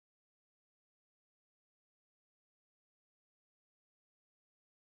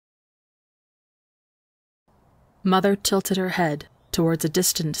Mother tilted her head towards a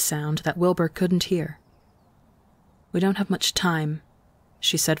distant sound that Wilbur couldn't hear. "We don't have much time,"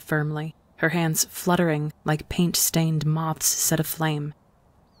 she said firmly, her hands fluttering like paint-stained moths set aflame.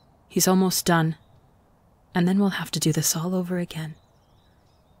 "He's almost done, and then we'll have to do this all over again."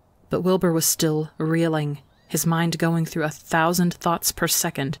 But Wilbur was still reeling, his mind going through 1,000 thoughts per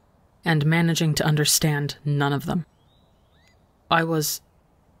second, and managing to understand none of them.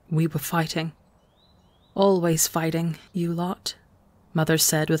 We were fighting. "Always fighting, you lot," Mother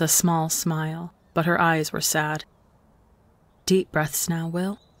said with a small smile, but her eyes were sad. "Deep breaths now,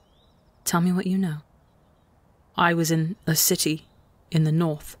 Will. Tell me what you know." "I was in a city in the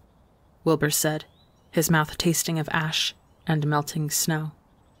north," Wilbur said, his mouth tasting of ash and melting snow.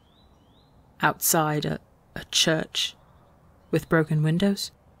 "Outside a church with broken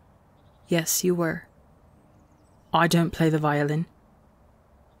windows?" "Yes, you were." "I don't play the violin."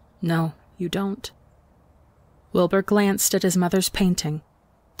 "No, you don't." Wilbur glanced at his mother's painting,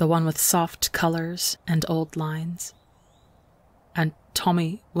 the one with soft colors and old lines. "And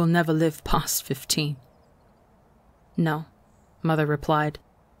Tommy will never live past 15. "No," Mother replied,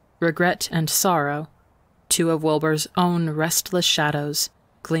 regret and sorrow, two of Wilbur's own restless shadows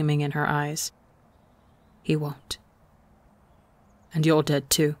gleaming in her eyes. "He won't." "And you're dead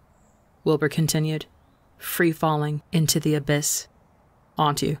too," Wilbur continued, free-falling into the abyss.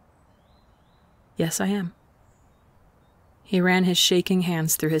 "Aren't you?" "Yes, I am." He ran his shaking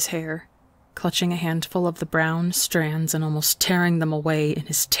hands through his hair, clutching a handful of the brown strands and almost tearing them away in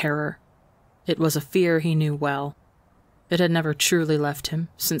his terror. It was a fear he knew well. It had never truly left him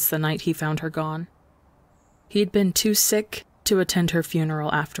since the night he found her gone. He'd been too sick to attend her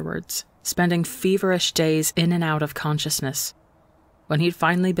funeral afterwards, spending feverish days in and out of consciousness. When he'd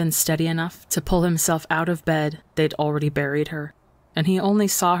finally been steady enough to pull himself out of bed, they'd already buried her, and he only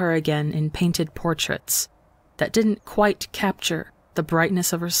saw her again in painted portraits that didn't quite capture the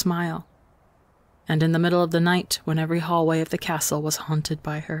brightness of her smile, and in the middle of the night when every hallway of the castle was haunted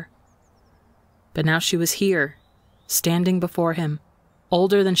by her. But now she was here, standing before him,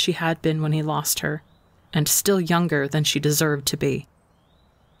 older than she had been when he lost her, and still younger than she deserved to be.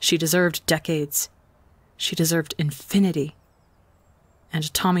 She deserved decades. She deserved infinity.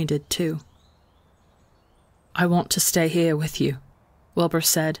 And Tommy did too. "I want to stay here with you," Wilbur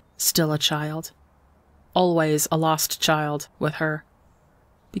said, still a child. Always a lost child with her.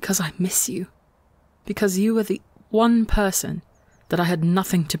 "Because I miss you. Because you were the one person that I had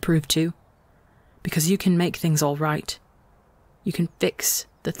nothing to prove to. Because you can make things all right. You can fix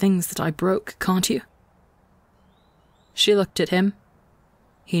the things that I broke, can't you?" She looked at him.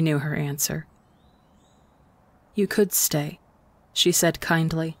 He knew her answer. "You could stay," she said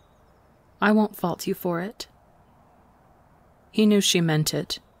kindly. "I won't fault you for it." He knew she meant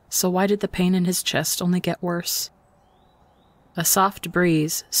it, so why did the pain in his chest only get worse? A soft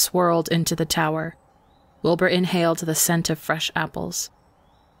breeze swirled into the tower. Wilbur inhaled the scent of fresh apples.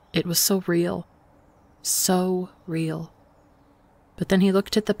 It was so real. So real. But then he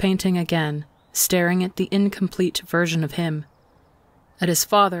looked at the painting again, staring at the incomplete version of him. At his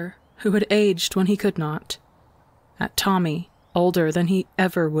father, who had aged when he could not. At Tommy, older than he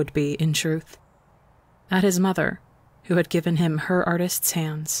ever would be, in truth. At his mother, who had given him her artist's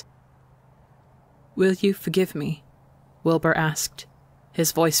hands. "Will you forgive me?" Wilbur asked,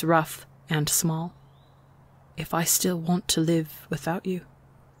 his voice rough and small. "If I still want to live without you?"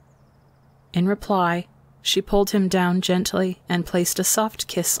 In reply, she pulled him down gently and placed a soft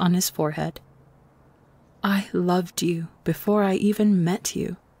kiss on his forehead. "I loved you before I even met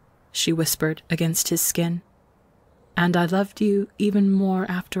you," she whispered against his skin. "And I loved you even more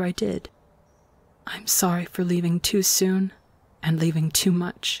after I did. I'm sorry for leaving too soon and leaving too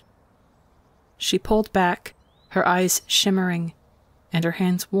much." She pulled back, her eyes shimmering, and her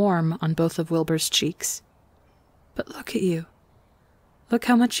hands warm on both of Wilbur's cheeks. "But look at you. Look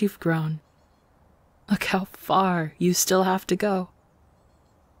how much you've grown. Look how far you still have to go.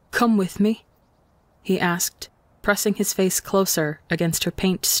 Come with me?" he asked, pressing his face closer against her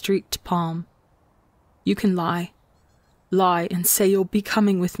paint-streaked palm. "You can lie and say you'll be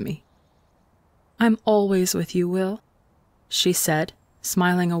coming with me." "I'm always with you, Will," she said,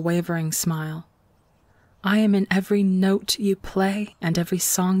 smiling a wavering smile. "I am in every note you play and every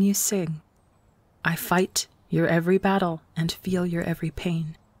song you sing. I fight your every battle and feel your every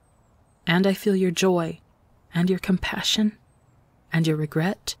pain. And I feel your joy and your compassion and your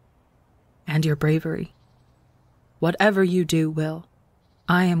regret and your bravery. Whatever you do, Will,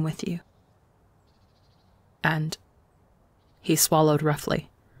 I am with you." And he swallowed roughly.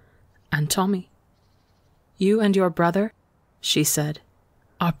 "And Tommy, you and your brother," she said,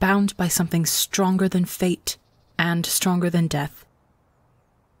 "are bound by something stronger than fate and stronger than death.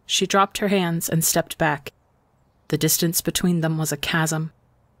 She dropped her hands and stepped back. The distance between them was a chasm.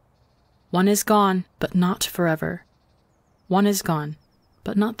 One is gone, but not forever. One is gone,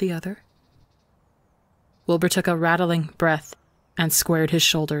 but not the other. Wilbur took a rattling breath and squared his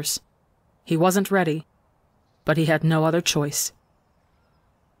shoulders. He wasn't ready, but he had no other choice.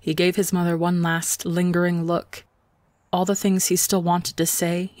 He gave his mother one last lingering look. All the things he still wanted to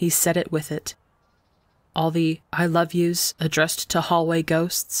say, he said it with it. All the I love yous addressed to hallway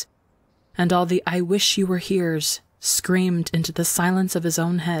ghosts, and all the I wish you were here's screamed into the silence of his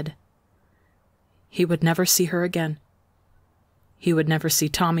own head. He would never see her again. He would never see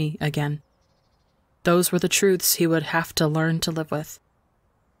Tommy again. Those were the truths he would have to learn to live with.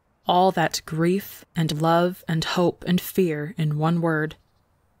 All that grief and love and hope and fear in one word.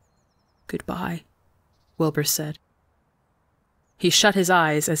 Goodbye, Wilbur said. He shut his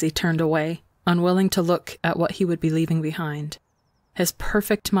eyes as he turned away, unwilling to look at what he would be leaving behind. His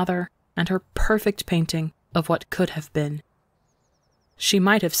perfect mother and her perfect painting of what could have been. She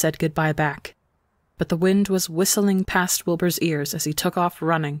might have said goodbye back, but the wind was whistling past Wilbur's ears as he took off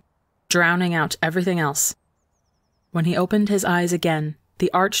running, drowning out everything else. When he opened his eyes again,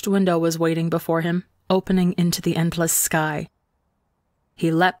 the arched window was waiting before him, opening into the endless sky.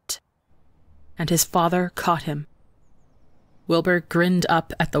 He leapt, and his father caught him. Wilbur grinned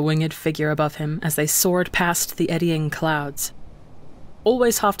up at the winged figure above him as they soared past the eddying clouds.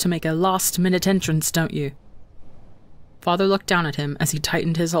 Always have to make a last-minute entrance, don't you? Father looked down at him as he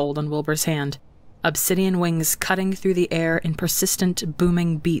tightened his hold on Wilbur's hand, obsidian wings cutting through the air in persistent,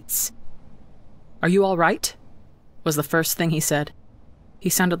 booming beats. Are you all right? Was the first thing he said. He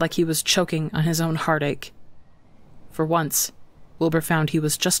sounded like he was choking on his own heartache. For once, Wilbur found he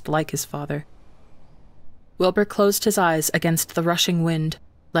was just like his father. Wilbur closed his eyes against the rushing wind,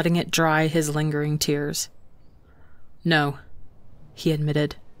 letting it dry his lingering tears. No, he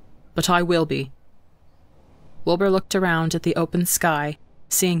admitted, but I will be. Wilbur looked around at the open sky,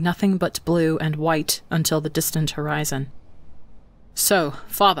 seeing nothing but blue and white until the distant horizon. So,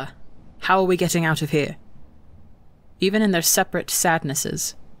 Father, how are we getting out of here? Even in their separate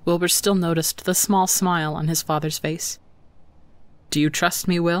sadnesses, Wilbur still noticed the small smile on his father's face. Do you trust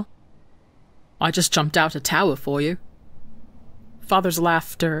me, Will? I just jumped out a tower for you. Father's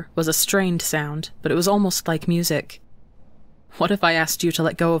laughter was a strained sound, but it was almost like music. What if I asked you to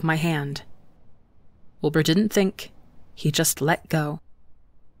let go of my hand? Wilbur didn't think. He just let go.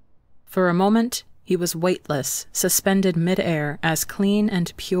 For a moment, he was weightless, suspended mid-air, as clean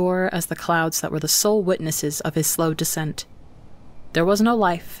and pure as the clouds that were the sole witnesses of his slow descent. There was no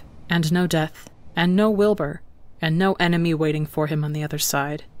life, and no death, and no Wilbur, and no enemy waiting for him on the other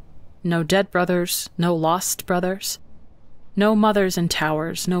side. No dead brothers, no lost brothers. No mothers in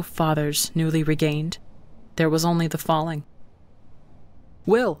towers, no fathers newly regained. There was only the falling.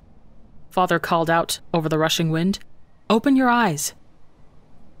 Will, Father called out over the rushing wind. Open your eyes.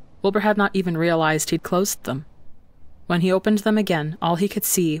 Wilbur had not even realized he'd closed them. When he opened them again, all he could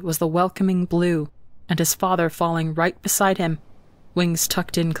see was the welcoming blue, and his father falling right beside him, wings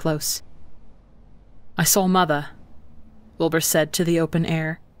tucked in close. I saw Mother, Wilbur said to the open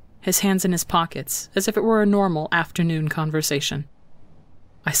air, his hands in his pockets, as if it were a normal afternoon conversation.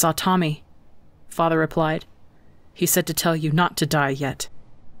 I saw Tommy, Father replied. He said to tell you not to die yet.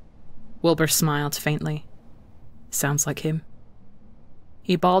 Wilbur smiled faintly. Sounds like him.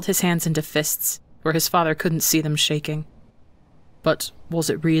 He balled his hands into fists, where his father couldn't see them shaking. But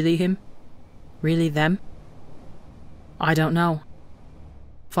was it really him? Really them? I don't know.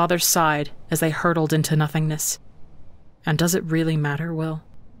 Father sighed as they hurtled into nothingness. And does it really matter, Will?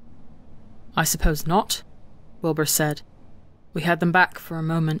 I suppose not, Wilbur said. We had them back for a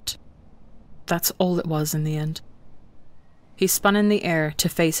moment. That's all it was in the end. He spun in the air to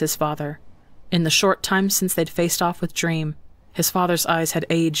face his father. In the short time since they'd faced off with Dream, his father's eyes had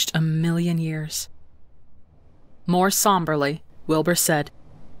aged 1,000,000 years. More somberly, Wilbur said,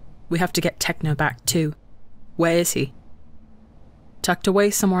 We have to get Techno back, too. Where is he? Tucked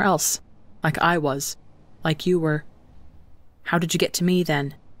away somewhere else, like I was, like you were. How did you get to me,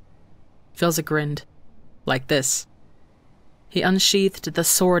 then? Filza grinned. Like this. He unsheathed the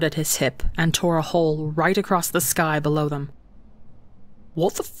sword at his hip and tore a hole right across the sky below them.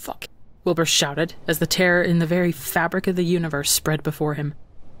 What the fuck? Wilbur shouted as the terror in the very fabric of the universe spread before him.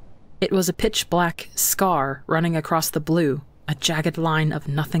 It was a pitch-black scar running across the blue, a jagged line of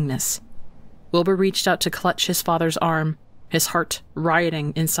nothingness. Wilbur reached out to clutch his father's arm, his heart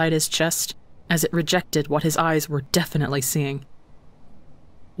rioting inside his chest as it rejected what his eyes were definitely seeing.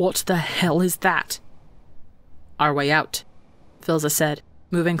 What the hell is that? Our way out, Filza said,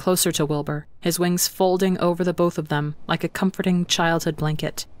 moving closer to Wilbur, his wings folding over the both of them like a comforting childhood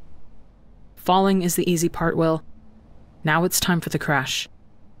blanket. Falling is the easy part, Will. Now it's time for the crash.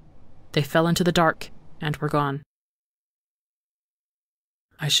 They fell into the dark and were gone.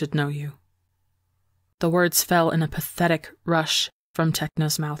 I should know you. The words fell in a pathetic rush from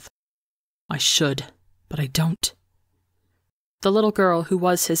Techno's mouth. I should, but I don't. The little girl who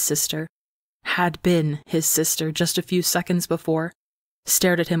was his sister, had been his sister just a few seconds before,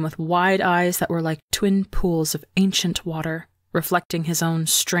 stared at him with wide eyes that were like twin pools of ancient water, reflecting his own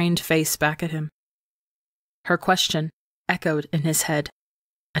strained face back at him. Her question echoed in his head,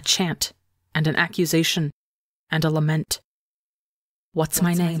 a chant and an accusation and a lament. What's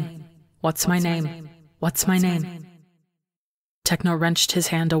my name? What's my name? What's my name? Techno wrenched his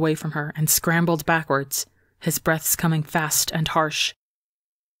hand away from her and scrambled backwards, his breaths coming fast and harsh.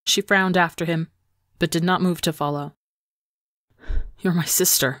 She frowned after him, but did not move to follow. You're my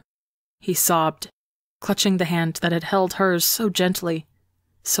sister, he sobbed, clutching the hand that had held hers so gently,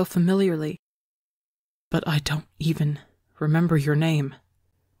 so familiarly. But I don't even remember your name.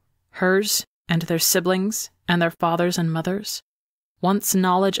 Hers and their siblings and their fathers and mothers, once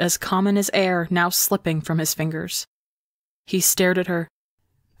knowledge as common as air now slipping from his fingers. He stared at her,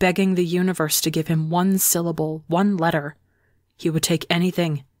 begging the universe to give him one syllable, one letter. He would take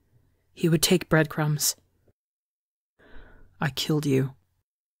anything. He would take breadcrumbs. I killed you,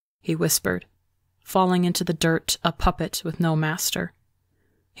 he whispered, falling into the dirt, a puppet with no master.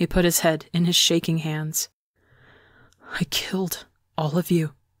 He put his head in his shaking hands. I killed all of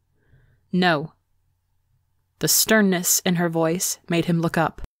you. No. The sternness in her voice made him look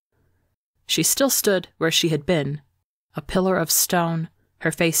up. She still stood where she had been, a pillar of stone,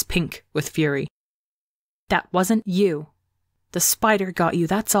 her face pink with fury. That wasn't you. The spider got you,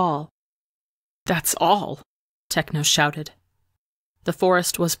 that's all. That's all, Techno shouted. The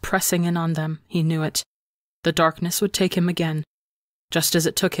forest was pressing in on them, he knew it. The darkness would take him again, just as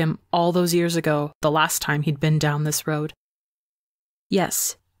it took him all those years ago, the last time he'd been down this road.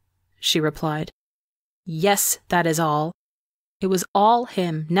 Yes, she replied. Yes, that is all. It was all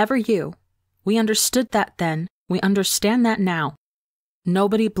him, never you. We understood that then. We understand that now.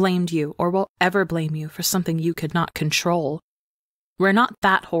 Nobody blamed you or will ever blame you for something you could not control. We're not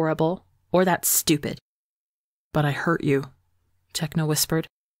that horrible or that stupid. But I hurt you, Techno whispered.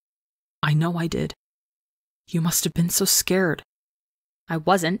 I know I did. You must have been so scared. I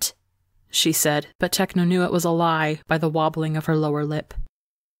wasn't, she said, but Techno knew it was a lie by the wobbling of her lower lip.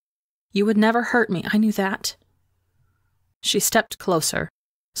 You would never hurt me, I knew that. She stepped closer,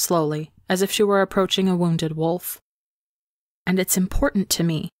 slowly, as if she were approaching a wounded wolf. And it's important to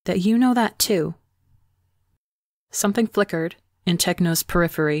me that you know that too. Something flickered in Techno's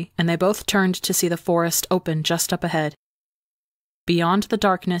periphery, and they both turned to see the forest open just up ahead. Beyond the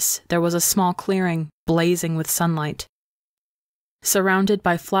darkness, there was a small clearing, blazing with sunlight. Surrounded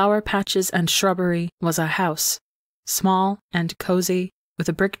by flower patches and shrubbery was a house, small and cozy, with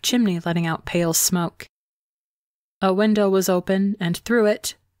a brick chimney letting out pale smoke. A window was open, and through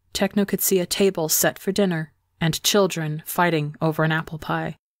it, Techno could see a table set for dinner, and children fighting over an apple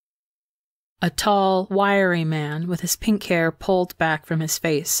pie. A tall, wiry man with his pink hair pulled back from his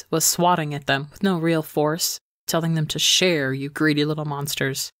face was swatting at them with no real force, telling them to share, you greedy little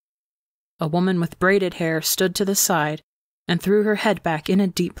monsters. A woman with braided hair stood to the side and threw her head back in a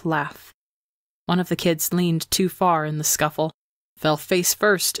deep laugh. One of the kids leaned too far in the scuffle, fell face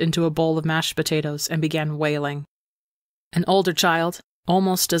first into a bowl of mashed potatoes, and began wailing. An older child,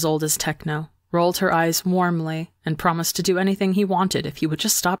 almost as old as Techno, rolled her eyes warmly and promised to do anything he wanted if he would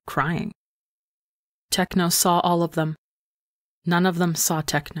just stop crying. Techno saw all of them. None of them saw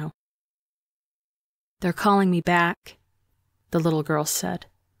Techno. They're calling me back, the little girl said.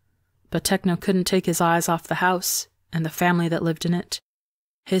 But Techno couldn't take his eyes off the house and the family that lived in it.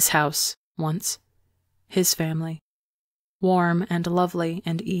 His house, once. His family. Warm and lovely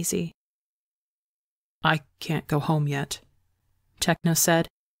and easy. I can't go home yet, Techno said,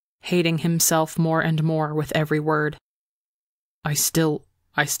 hating himself more and more with every word. I still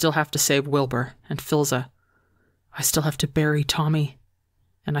have to save Wilbur and Philza. I still have to bury Tommy.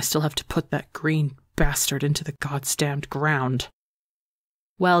 And I still have to put that green bastard into the goddamned ground.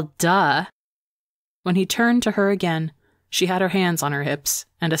 Well, duh. When he turned to her again, she had her hands on her hips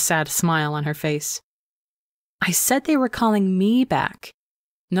and a sad smile on her face. I said they were calling me back.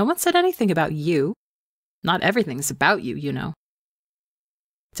 No one said anything about you. Not everything's about you, you know.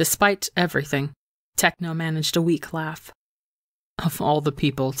 Despite everything, Techno managed a weak laugh. Of all the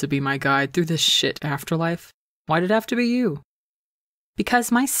people to be my guide through this shit afterlife, why'd it have to be you?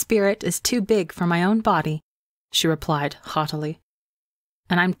 Because my spirit is too big for my own body, she replied haughtily.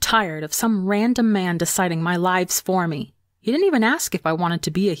 and I'm tired of some random man deciding my lives for me. He didn't even ask if I wanted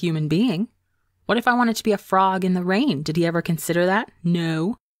to be a human being. What if I wanted to be a frog in the rain? Did he ever consider that?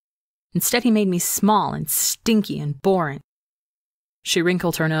 No. Instead, he made me small and stinky and boring. She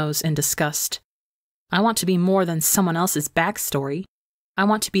wrinkled her nose in disgust. I want to be more than someone else's backstory. I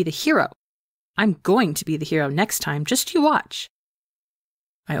want to be the hero. I'm going to be the hero next time, just you watch.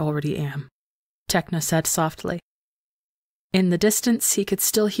 I already am, Tekna said softly. In the distance, he could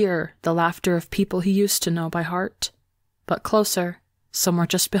still hear the laughter of people he used to know by heart. But closer, somewhere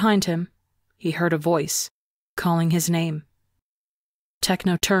just behind him, he heard a voice, calling his name.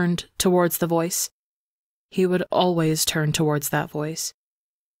 Tekno turned towards the voice. He would always turn towards that voice.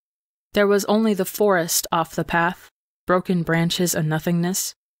 There was only the forest off the path, broken branches and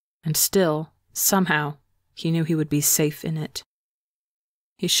nothingness, and still, somehow, he knew he would be safe in it.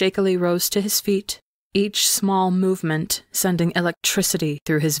 He shakily rose to his feet, each small movement sending electricity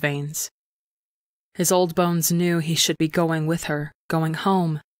through his veins. His old bones knew he should be going with her, going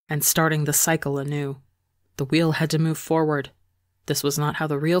home, and starting the cycle anew. The wheel had to move forward. This was not how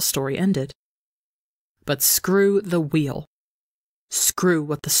the real story ended. But screw the wheel. Screw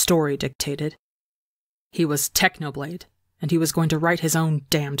what the story dictated. He was Technoblade, and he was going to write his own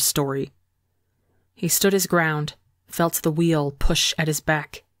damned story. He stood his ground, felt the wheel push at his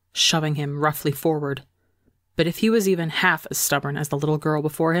back, shoving him roughly forward. But if he was even half as stubborn as the little girl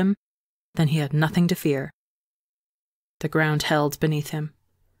before him, then he had nothing to fear. The ground held beneath him.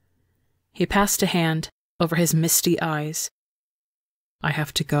 He passed a hand over his misty eyes. I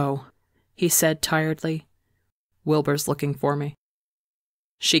have to go, he said tiredly. Wilbur's looking for me.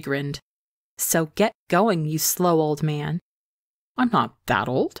 She grinned. So get going, you slow old man. I'm not that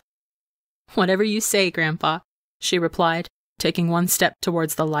old. Whatever you say, Grandpa, she replied, taking one step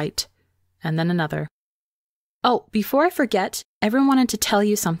towards the light, and then another. Oh, before I forget, everyone wanted to tell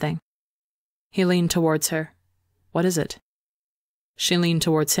you something. He leaned towards her. What is it? She leaned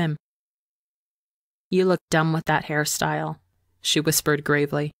towards him. You look dumb with that hairstyle, she whispered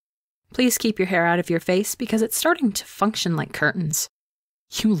gravely. Please keep your hair out of your face because it's starting to function like curtains.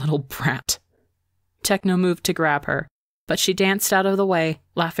 You little brat. Tekno moved to grab her, but she danced out of the way,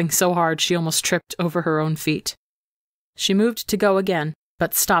 laughing so hard she almost tripped over her own feet. She moved to go again,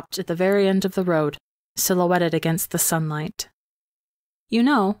 but stopped at the very end of the road, silhouetted against the sunlight. You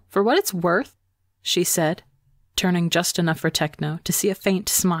know, for what it's worth, she said, turning just enough for Tekno to see a faint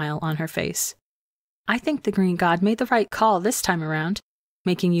smile on her face. I think the Green God made the right call this time around,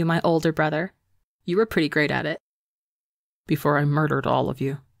 making you my older brother. You were pretty great at it. Before I murdered all of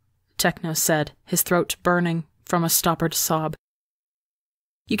you, Tekno said, his throat burning from a stoppered sob.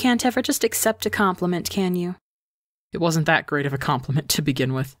 You can't ever just accept a compliment, can you? It wasn't that great of a compliment to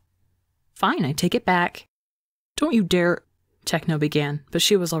begin with. Fine, I take it back. Don't you dare, Tekno began, but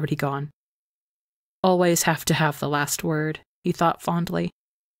she was already gone. Always have to have the last word, he thought fondly,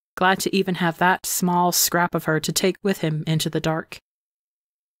 glad to even have that small scrap of her to take with him into the dark.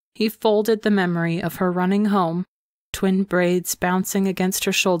 He folded the memory of her running home, twin braids bouncing against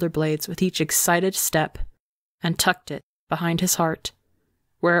her shoulder blades with each excited step, and tucked it behind his heart,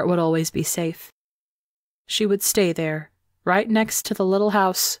 where it would always be safe. She would stay there, right next to the little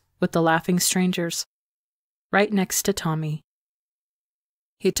house with the laughing strangers, right next to Tommy.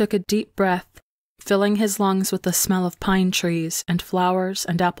 He took a deep breath, filling his lungs with the smell of pine trees and flowers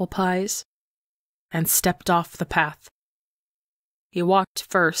and apple pies, and stepped off the path. He walked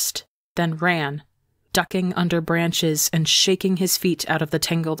first, then ran, ducking under branches and shaking his feet out of the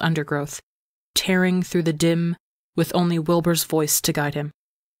tangled undergrowth, tearing through the dim, with only Wilbur's voice to guide him.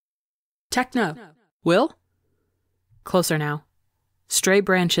 Tekno! Will? Closer now. Stray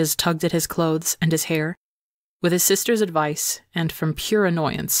branches tugged at his clothes and his hair. With his sister's advice, and from pure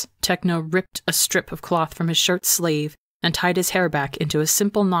annoyance, Tekno ripped a strip of cloth from his shirt sleeve and tied his hair back into a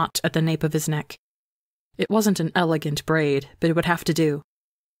simple knot at the nape of his neck. It wasn't an elegant braid, but it would have to do.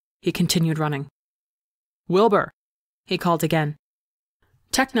 He continued running. Wilbur! He called again.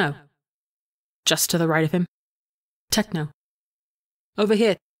 Tekno! Just to the right of him. Tekno. Over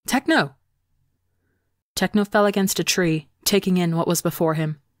here. Tekno! Tekno fell against a tree, taking in what was before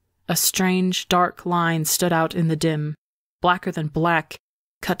him. A strange, dark line stood out in the dim, blacker than black,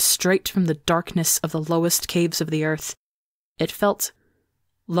 cut straight from the darkness of the lowest caves of the earth. It felt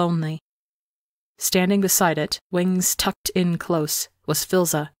lonely. Standing beside it, wings tucked in close, was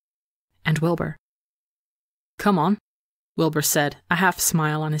Filza and Wilbur. Come on, Wilbur said, a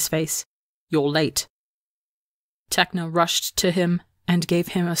half-smile on his face. You're late. Tekno rushed to him and gave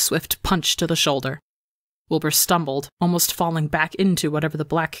him a swift punch to the shoulder. Wilbur stumbled, almost falling back into whatever the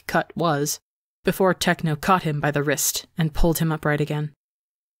black cut was, before Tekno caught him by the wrist and pulled him upright again.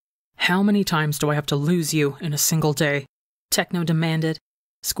 How many times do I have to lose you in a single day? Techno demanded,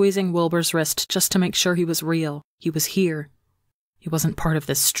 squeezing Wilbur's wrist just to make sure he was real. He was here. He wasn't part of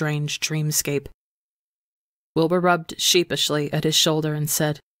this strange dreamscape. Wilbur rubbed sheepishly at his shoulder and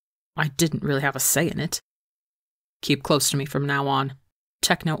said, I didn't really have a say in it. Keep close to me from now on,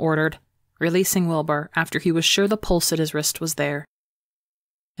 Techno ordered, releasing Wilbur after he was sure the pulse at his wrist was there.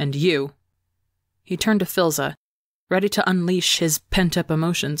 And you? He turned to Filza, ready to unleash his pent-up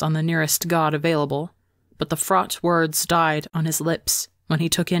emotions on the nearest god available, but the fraught words died on his lips when he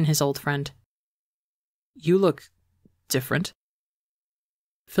took in his old friend. You look different.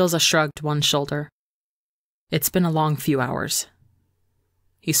 Filza shrugged one shoulder. It's been a long few hours.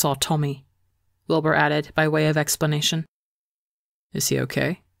 He saw Tommy, Wilbur added by way of explanation. Is he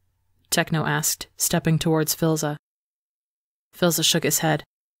okay? Techno asked, stepping towards Filza. Filza shook his head.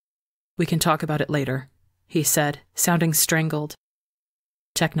 We can talk about it later, he said, sounding strangled.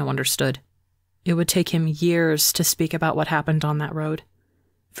 Techno understood. It would take him years to speak about what happened on that road.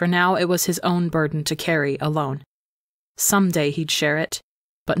 For now, it was his own burden to carry alone. Someday he'd share it,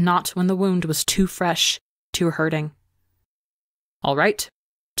 but not when the wound was too fresh, too hurting. All right,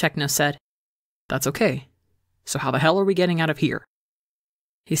 Techno said. That's okay. So how the hell are we getting out of here?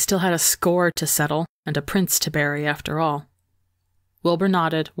 He still had a score to settle and a prince to bury after all. Wilbur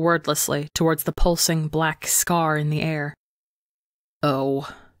nodded wordlessly towards the pulsing black scar in the air.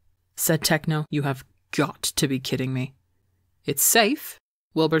 Oh, said Techno, you have got to be kidding me. It's safe,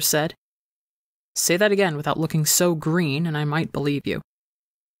 Wilbur said. Say that again without looking so green and I might believe you.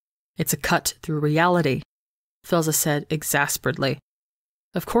 It's a cut through reality, Filza said exasperately.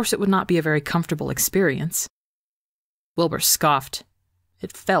 Of course it would not be a very comfortable experience. Wilbur scoffed.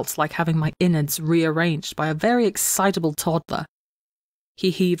 It felt like having my innards rearranged by a very excitable toddler.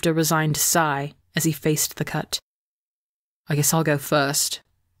 He heaved a resigned sigh as he faced the cut. I guess I'll go first.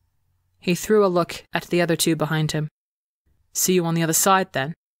 He threw a look at the other two behind him. See you on the other side,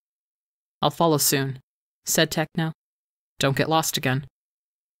 then. I'll follow soon, said Techno. Don't get lost again.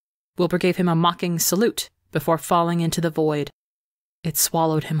 Wilbur gave him a mocking salute before falling into the void. It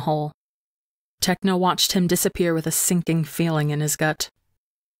swallowed him whole. Techno watched him disappear with a sinking feeling in his gut.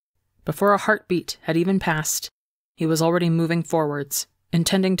 Before a heartbeat had even passed, he was already moving forwards,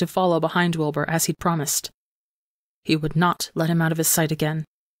 intending to follow behind Wilbur as he'd promised. He would not let him out of his sight again.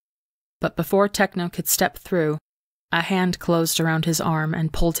 But before Techno could step through, a hand closed around his arm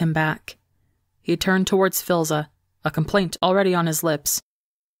and pulled him back. He turned towards Filza, a complaint already on his lips,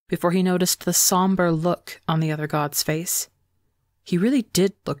 before he noticed the somber look on the other god's face. He really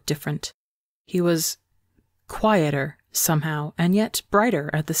did look different. He was quieter, somehow, and yet brighter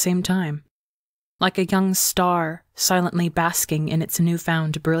at the same time. Like a young star, silently basking in its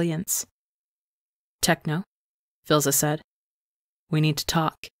newfound brilliance. Techno, Filza said. We need to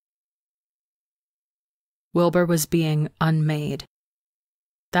talk. Wilbur was being unmade.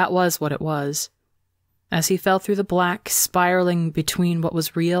 That was what it was. As he fell through the black, spiraling between what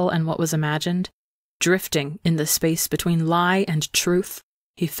was real and what was imagined, drifting in the space between lie and truth,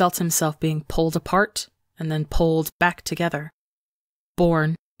 he felt himself being pulled apart and then pulled back together.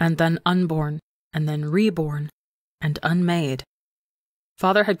 Born and then unborn and then reborn and unmade.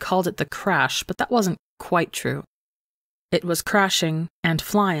 Father had called it the crash, but that wasn't quite true. It was crashing and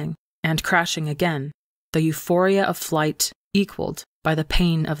flying and crashing again, the euphoria of flight equaled by the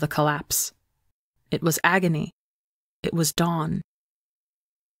pain of the collapse. It was agony. It was dawn.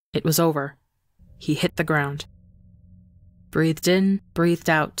 It was over. He hit the ground. Breathed in, breathed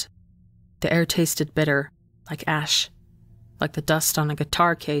out. The air tasted bitter, like ash, like the dust on a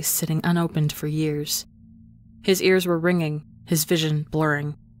guitar case sitting unopened for years. His ears were ringing, his vision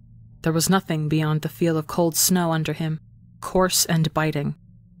blurring. There was nothing beyond the feel of cold snow under him, coarse and biting.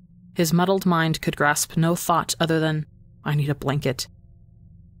 His muddled mind could grasp no thought other than, I need a blanket.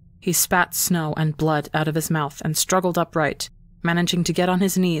 He spat snow and blood out of his mouth and struggled upright, managing to get on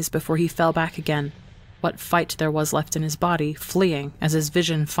his knees before he fell back again, what fight there was left in his body fleeing as his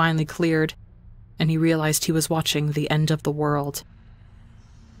vision finally cleared, and he realized he was watching the end of the world.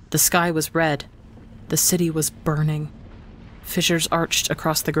 The sky was red. The city was burning. Fissures arched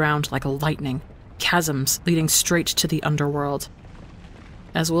across the ground like lightning, chasms leading straight to the underworld.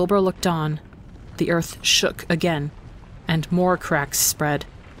 As Wilbur looked on, the earth shook again, and more cracks spread,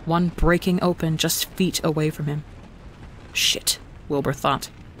 one breaking open just feet away from him. Shit, Wilbur thought,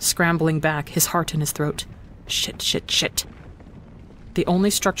 scrambling back, his heart in his throat. Shit, shit, shit. The only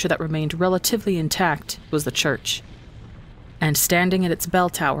structure that remained relatively intact was the church. And standing at its bell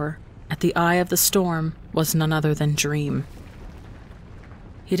tower, at the eye of the storm, was none other than Dream.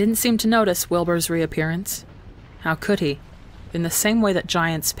 He didn't seem to notice Wilbur's reappearance. How could he? in the same way that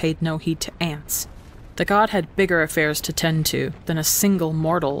giants paid no heed to ants. The god had bigger affairs to tend to than a single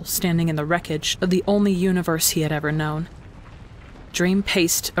mortal standing in the wreckage of the only universe he had ever known. Dream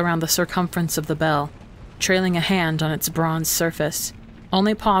paced around the circumference of the bell, trailing a hand on its bronze surface,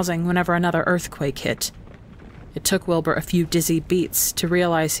 only pausing whenever another earthquake hit. It took Wilbur a few dizzy beats to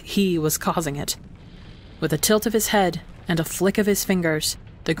realize he was causing it. With a tilt of his head and a flick of his fingers,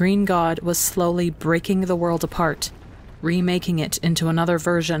 the green god was slowly breaking the world apart, remaking it into another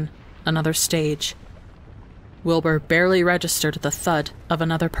version, another stage. Wilbur barely registered the thud of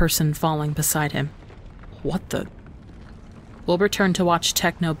another person falling beside him. What the... Wilbur turned to watch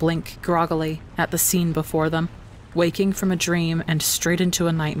Techno blink groggily at the scene before them, waking from a dream and straight into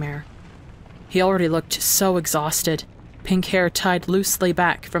a nightmare. He already looked so exhausted, pink hair tied loosely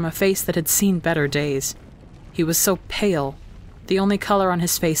back from a face that had seen better days. He was so pale, the only color on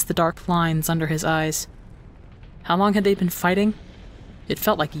his face the dark lines under his eyes. How long had they been fighting? It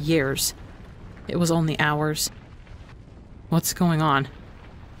felt like years. It was only hours. What's going on?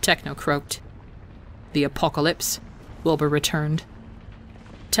 Techno croaked. The apocalypse, Wilbur returned.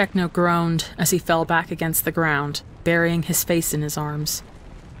 Techno groaned as he fell back against the ground, burying his face in his arms.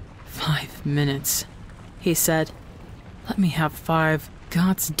 5 minutes, he said. Let me have 5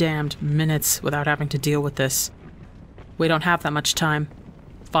 goddamned minutes without having to deal with this. We don't have that much time,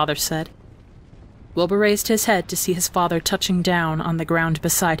 Father said. Wilbur raised his head to see his father touching down on the ground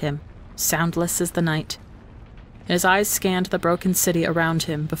beside him, soundless as the night. His eyes scanned the broken city around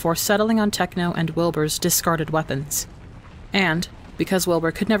him before settling on Techno and Wilbur's discarded weapons. And, because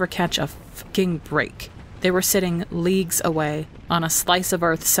Wilbur could never catch a fucking break, they were sitting leagues away on a slice of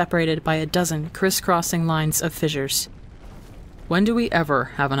earth separated by a dozen crisscrossing lines of fissures. When do we ever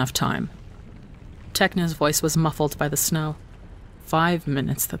have enough time? Techno's voice was muffled by the snow. 5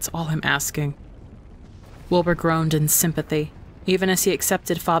 minutes, that's all I'm asking. Wilbur groaned in sympathy, even as he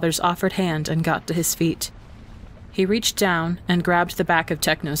accepted Father's offered hand and got to his feet. He reached down and grabbed the back of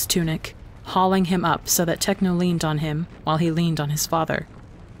Techno's tunic, hauling him up so that Techno leaned on him while he leaned on his father.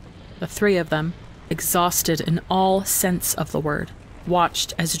 The three of them, exhausted in all sense of the word,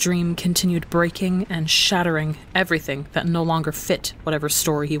 watched as Dream continued breaking and shattering everything that no longer fit whatever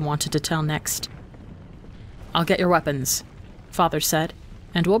story he wanted to tell next. I'll get your weapons, Father said,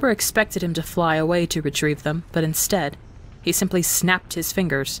 and Wilbur expected him to fly away to retrieve them, but instead, he simply snapped his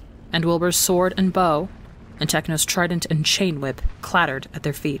fingers, and Wilbur's sword and bow, and Techno's trident and chain whip clattered at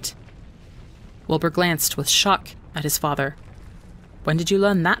their feet. Wilbur glanced with shock at his father. When did you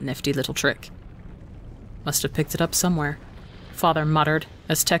learn that nifty little trick? Must have picked it up somewhere, Father muttered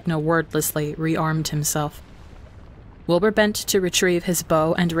as Techno wordlessly rearmed himself. Wilbur bent to retrieve his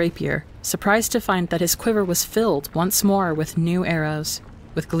bow and rapier, surprised to find that his quiver was filled once more with new arrows,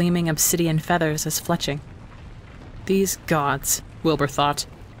 with gleaming obsidian feathers as fletching. These gods, Wilbur thought.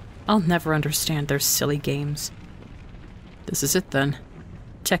 I'll never understand their silly games. This is it then,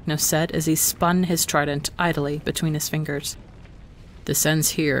 Techno said as he spun his trident idly between his fingers. This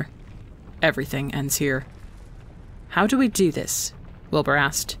ends here. Everything ends here. How do we do this? Wilbur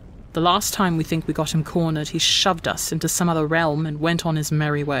asked. The last time we think we got him cornered, he shoved us into some other realm and went on his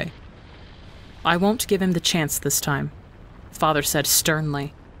merry way. I won't give him the chance this time, Father said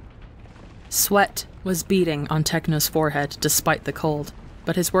sternly. Sweat was beading on Techno's forehead despite the cold,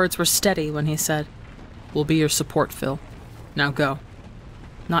 but his words were steady when he said, We'll be your support, Phil. Now go.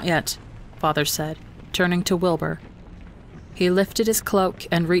 Not yet, Father said, turning to Wilbur. He lifted his cloak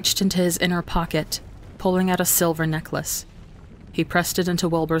and reached into his inner pocket, pulling out a silver necklace. He pressed it into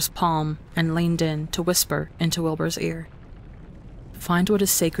Wilbur's palm and leaned in to whisper into Wilbur's ear. Find what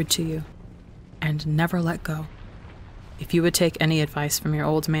is sacred to you, and never let go. If you would take any advice from your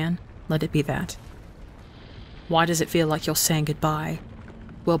old man, let it be that. Why does it feel like you're saying goodbye?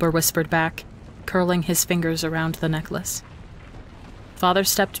 Wilbur whispered back, curling his fingers around the necklace. Father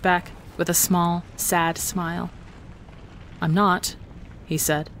stepped back with a small, sad smile. I'm not, he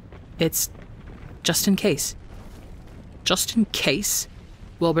said. It's just in case. Just in case?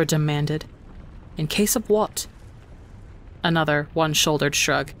 Wilbur demanded. In case of what? Another one-shouldered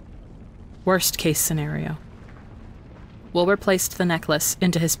shrug. Worst case scenario. Wilbur placed the necklace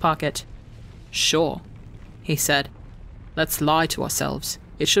into his pocket. Sure, he said. Let's lie to ourselves.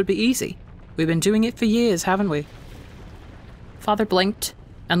 It should be easy. We've been doing it for years, haven't we? Father blinked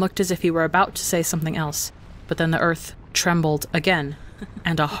and looked as if he were about to say something else, but then the earth trembled again,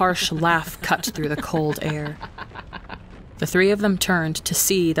 and a harsh laugh cut through the cold air. The three of them turned to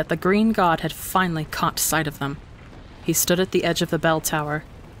see that the green god had finally caught sight of them. He stood at the edge of the bell tower,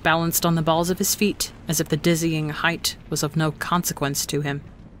 balanced on the balls of his feet as if the dizzying height was of no consequence to him.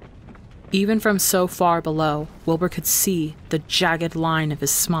 Even from so far below, Wilbur could see the jagged line of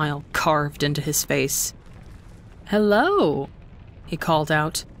his smile carved into his face. "Hello," he called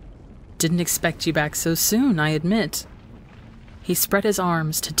out. "Didn't expect you back so soon, I admit." He spread his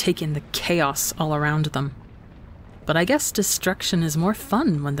arms to take in the chaos all around them. "But I guess destruction is more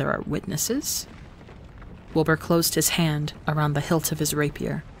fun when there are witnesses." Wilbur closed his hand around the hilt of his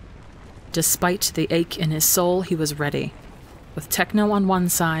rapier. Despite the ache in his soul, he was ready. With Techno on one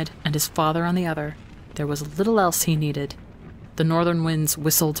side and his father on the other, there was little else he needed. The northern winds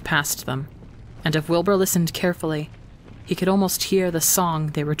whistled past them, and if Wilbur listened carefully, he could almost hear the song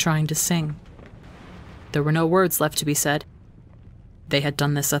they were trying to sing. There were no words left to be said. They had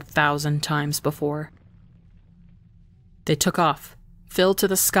done this 1,000 times before. They took off, Phil to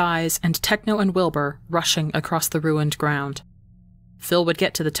the skies and Techno and Wilbur rushing across the ruined ground. Phil would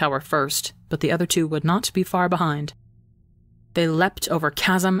get to the tower first, but the other two would not be far behind. They leapt over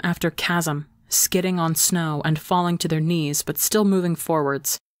chasm after chasm, skidding on snow and falling to their knees, but still moving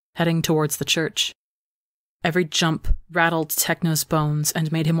forwards, heading towards the church. Every jump rattled Techno's bones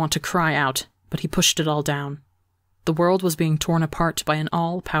and made him want to cry out, but he pushed it all down. The world was being torn apart by an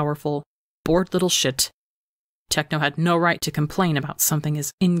all-powerful, bored little shit. Techno had no right to complain about something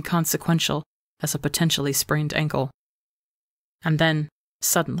as inconsequential as a potentially sprained ankle. And then,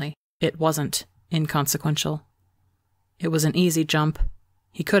 suddenly, it wasn't inconsequential. It was an easy jump.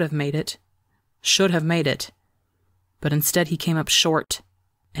 He could have made it. Should have made it. But instead he came up short,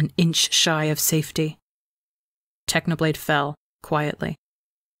 an inch shy of safety. Technoblade fell, quietly.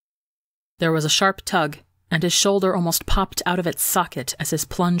 There was a sharp tug, and his shoulder almost popped out of its socket as his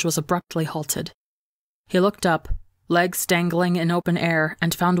plunge was abruptly halted. He looked up, legs dangling in open air,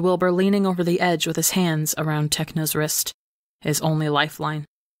 and found Wilbur leaning over the edge with his hands around Techno's wrist, his only lifeline.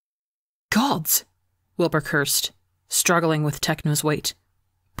 "Gods!" Wilbur cursed, struggling with Techno's weight.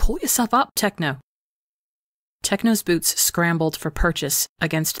 "Pull yourself up, Techno." Techno's boots scrambled for purchase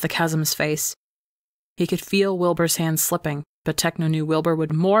against the chasm's face. He could feel Wilbur's hands slipping, but Techno knew Wilbur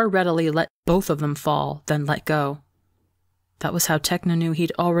would more readily let both of them fall than let go. That was how Techno knew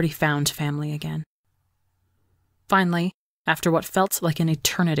he'd already found family again. Finally, after what felt like an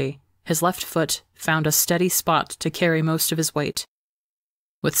eternity, his left foot found a steady spot to carry most of his weight.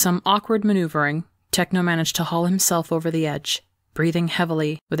 With some awkward maneuvering, Techno managed to haul himself over the edge, breathing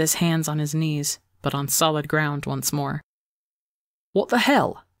heavily with his hands on his knees, but on solid ground once more. "What the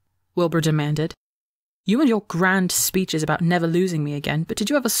hell?" Wilbur demanded. "You and your grand speeches about never losing me again, but did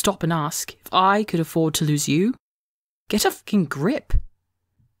you ever stop and ask if I could afford to lose you? Get a fucking grip."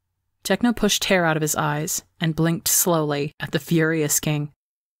 Techno pushed hair out of his eyes and blinked slowly at the furious king.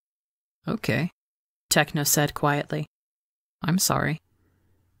 "Okay," Techno said quietly. "I'm sorry."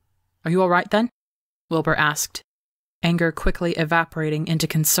 "Are you all right then?" Wilbur asked, anger quickly evaporating into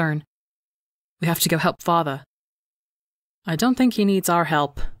concern. "We have to go help Father." "I don't think he needs our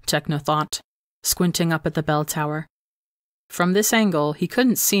help," Techno thought, squinting up at the bell tower. From this angle, he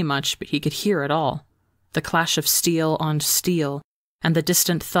couldn't see much, but he could hear it all. The clash of steel on steel, and the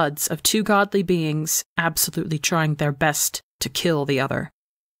distant thuds of two godly beings absolutely trying their best to kill the other.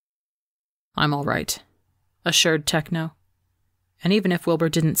 "I'm all right," assured Techno. And even if Wilbur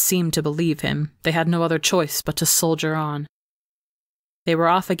didn't seem to believe him, they had no other choice but to soldier on. They were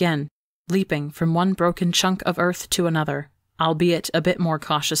off again, leaping from one broken chunk of earth to another, albeit a bit more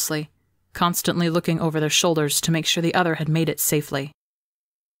cautiously, constantly looking over their shoulders to make sure the other had made it safely.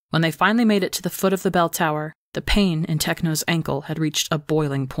 When they finally made it to the foot of the bell tower, the pain in Techno's ankle had reached a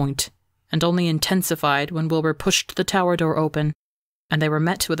boiling point, and only intensified when Wilbur pushed the tower door open, and they were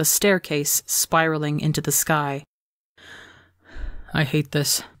met with a staircase spiraling into the sky. "I hate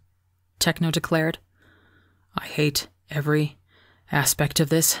this," Techno declared. "I hate every aspect of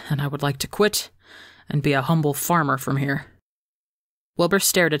this, and I would like to quit and be a humble farmer from here." Wilbur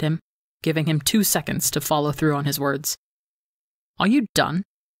stared at him, giving him 2 seconds to follow through on his words. "Are you done?"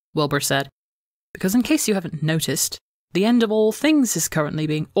 Wilbur said. "Because in case you haven't noticed, the end of all things is currently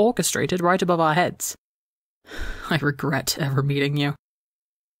being orchestrated right above our heads." "I regret ever meeting you."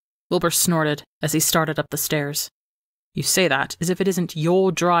 Wilbur snorted as he started up the stairs. "You say that as if it isn't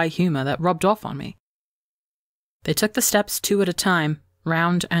your dry humor that rubbed off on me." They took the steps 2 at a time,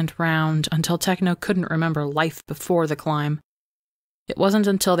 round and round, until Techno couldn't remember life before the climb. It wasn't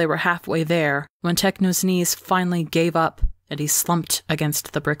until they were halfway there when Techno's knees finally gave up and he slumped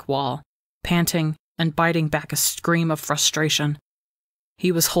against the brick wall, panting and biting back a scream of frustration.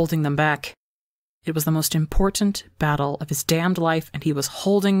 He was holding them back. It was the most important battle of his damned life, and he was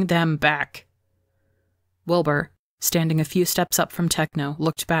holding them back. Wilbur, standing a few steps up from Techno,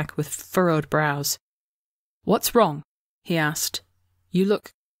 looked back with furrowed brows. "What's wrong?" he asked. "You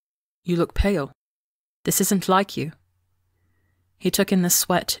look You look pale. This isn't like you. He took in the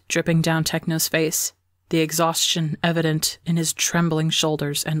sweat dripping down Techno's face, the exhaustion evident in his trembling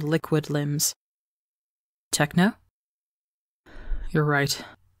shoulders and liquid limbs. Techno? You're right,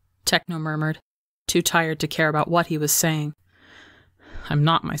 Techno murmured, too tired to care about what he was saying. I'm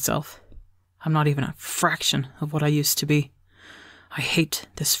not myself. I'm not even a fraction of what I used to be. I hate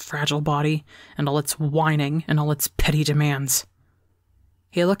this fragile body and all its whining and all its petty demands.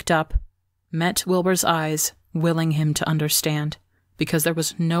 He looked up, met Wilbur's eyes, willing him to understand, because there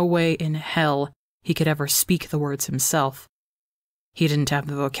was no way in hell he could ever speak the words himself. He didn't have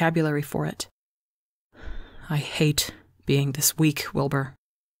the vocabulary for it. I hate being this weak, Wilbur.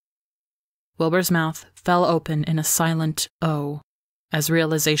 Wilbur's mouth fell open in a silent "oh" as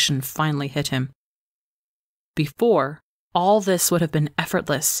realization finally hit him. Before, all this would have been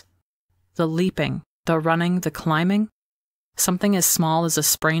effortless. The leaping, the running, the climbing. Something as small as a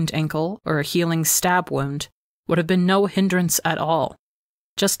sprained ankle or a healing stab wound would have been no hindrance at all.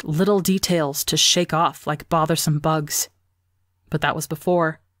 Just little details to shake off like bothersome bugs. But that was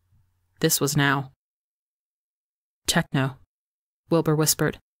before. This was now. Techno, Wilbur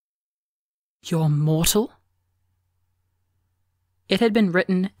whispered. You're mortal? It had been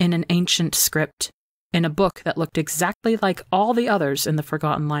written in an ancient script, in a book that looked exactly like all the others in the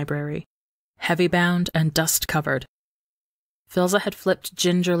Forgotten Library, heavy-bound and dust-covered. Filza had flipped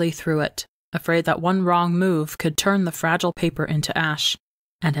gingerly through it, afraid that one wrong move could turn the fragile paper into ash,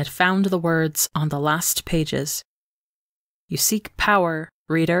 and had found the words on the last pages. You seek power,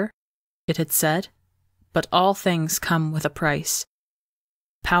 reader, it had said, but all things come with a price.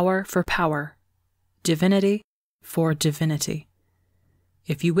 Power for power, divinity for divinity.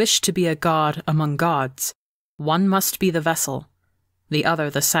 If you wish to be a god among gods, one must be the vessel, the other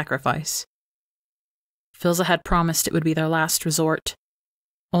the sacrifice. Filza had promised it would be their last resort.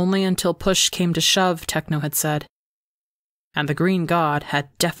 Only until push came to shove, Techno had said. And the green god had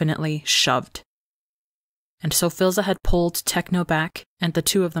definitely shoved. And so Filza had pulled Techno back, and the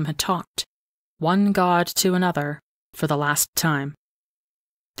two of them had talked, one god to another, for the last time.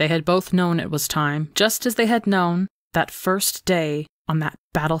 They had both known it was time, just as they had known that first day on that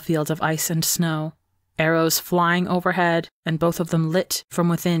battlefield of ice and snow, arrows flying overhead and both of them lit from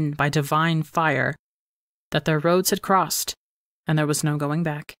within by divine fire, that their roads had crossed, and there was no going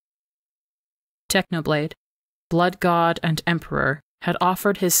back. Technoblade, blood god and emperor, had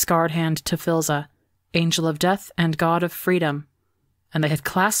offered his scarred hand to Filza, angel of death and god of freedom, and they had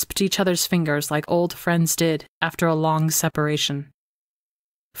clasped each other's fingers like old friends did after a long separation.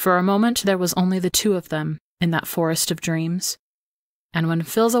 For a moment there was only the two of them in that forest of dreams, and when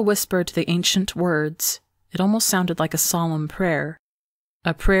Filza whispered the ancient words, it almost sounded like a solemn prayer,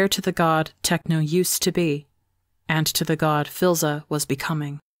 a prayer to the god Techno used to be, and to the god Filza was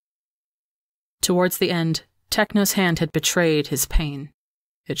becoming. Towards the end, Techno's hand had betrayed his pain.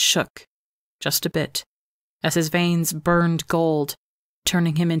 It shook, just a bit, as his veins burned gold,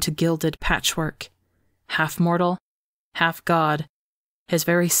 turning him into gilded patchwork, half mortal, half god, his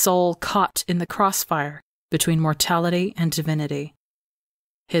very soul caught in the crossfire between mortality and divinity.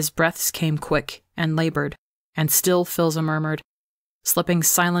 His breaths came quick and labored, and still Filza murmured, slipping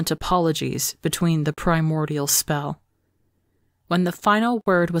silent apologies between the primordial spell. When the final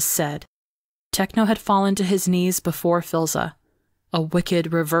word was said, Techno had fallen to his knees before Filza, a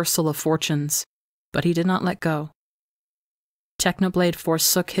wicked reversal of fortunes, but he did not let go. Technoblade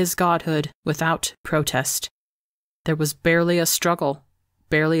forsook his godhood without protest. There was barely a struggle,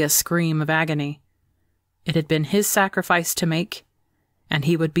 barely a scream of agony. It had been his sacrifice to make, and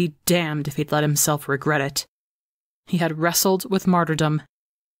he would be damned if he'd let himself regret it. He had wrestled with martyrdom,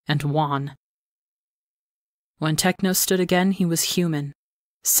 and won. When Techno stood again, he was human,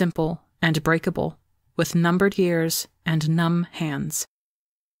 simple and breakable, with numbered years and numb hands.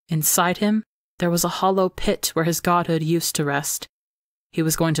 Inside him, there was a hollow pit where his godhood used to rest. He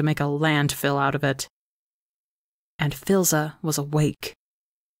was going to make a landfill out of it. And Filza was awake.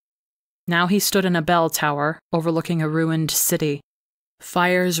 Now he stood in a bell tower overlooking a ruined city.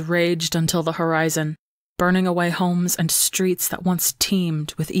 Fires raged until the horizon, burning away homes and streets that once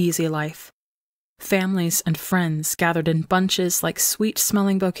teemed with easy life. Families and friends gathered in bunches like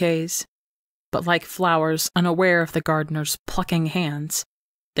sweet-smelling bouquets, but like flowers unaware of the gardener's plucking hands,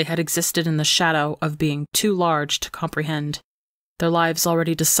 they had existed in the shadow of being too large to comprehend, their lives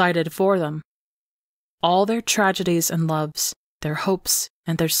already decided for them. All their tragedies and loves, their hopes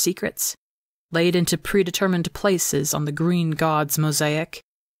and their secrets, laid into predetermined places on the green god's mosaic.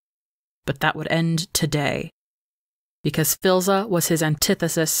 But that would end today, because Filza was his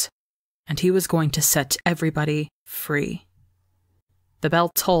antithesis, and he was going to set everybody free. The bell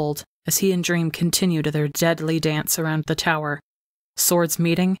tolled as he and Dream continued their deadly dance around the tower, swords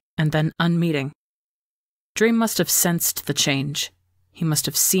meeting and then unmeeting. Dream must have sensed the change. He must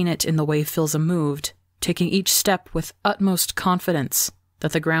have seen it in the way Filza moved, taking each step with utmost confidence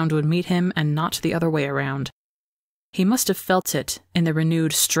that the ground would meet him and not the other way around. He must have felt it in the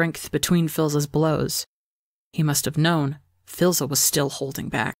renewed strength between Filza's blows. He must have known Filza was still holding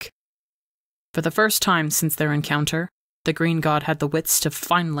back. For the first time since their encounter, the green god had the wits to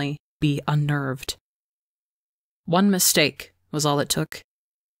finally be unnerved. One mistake was all it took.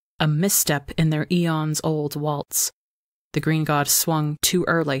 A misstep in their eons-old waltz. The green god swung too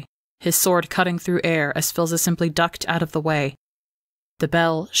early, his sword cutting through air as Filza simply ducked out of the way. The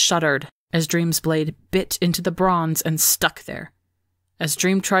bell shuddered as Dream's blade bit into the bronze and stuck there. As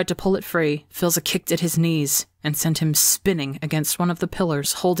Dream tried to pull it free, Filza kicked at his knees and sent him spinning against one of the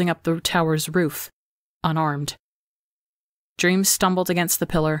pillars holding up the tower's roof, unarmed. Dream stumbled against the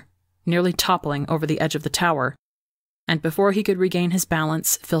pillar, nearly toppling over the edge of the tower, and before he could regain his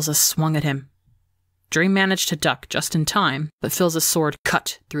balance, Filza swung at him. Dream managed to duck just in time, but Filza's sword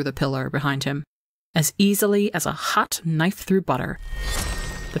cut through the pillar behind him, as easily as a hot knife through butter.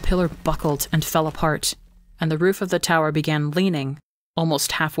 The pillar buckled and fell apart, and the roof of the tower began leaning,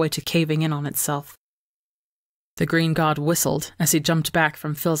 almost halfway to caving in on itself. The green god whistled as he jumped back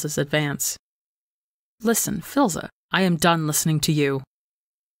from Filza's advance. "Listen, Filza, I am done listening to you."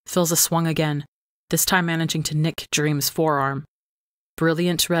 Filza swung again, this time managing to nick Dream's forearm.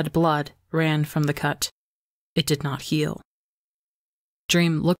 Brilliant red blood ran from the cut. It did not heal.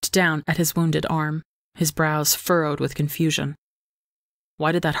 Dream looked down at his wounded arm, his brows furrowed with confusion.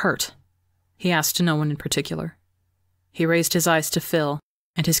 Why did that hurt? He asked no one in particular. He raised his eyes to Phil,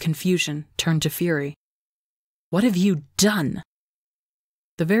 and his confusion turned to fury. "What have you done?"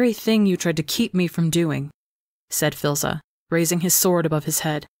 "The very thing you tried to keep me from doing," said Filza, raising his sword above his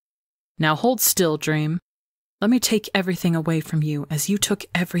head. "Now hold still, Dream. Let me take everything away from you as you took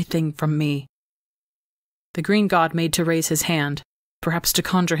everything from me." The green god made to raise his hand, perhaps to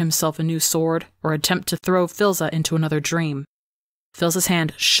conjure himself a new sword or attempt to throw Filza into another dream. Filza's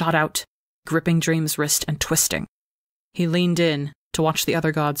hand shot out, gripping Dream's wrist and twisting. He leaned in to watch the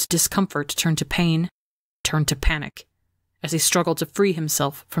other god's discomfort turn to pain, turn to panic, as he struggled to free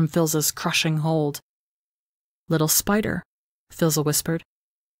himself from Filza's crushing hold. "Little spider," Filza whispered,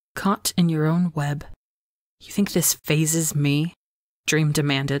 "caught in your own web." "You think this phases me?" Dream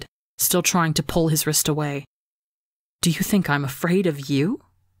demanded, still trying to pull his wrist away. "Do you think I'm afraid of you?"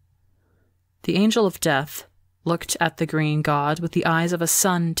 The angel of death looked at the green god with the eyes of a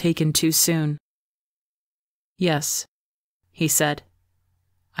son taken too soon. "Yes," he said,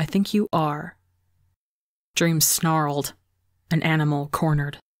 "I think you are." Dream snarled, an animal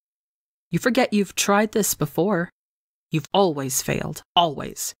cornered. "You forget you've tried this before. You've always failed,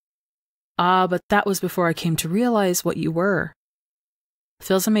 always." "Ah, but that was before I came to realize what you were."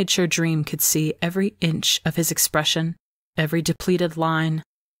 Filza made sure Dream could see every inch of his expression, every depleted line,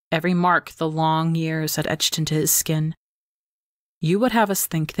 every mark the long years had etched into his skin. "You would have us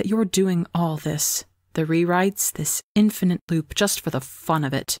think that you're doing all this, the rewrites, this infinite loop, just for the fun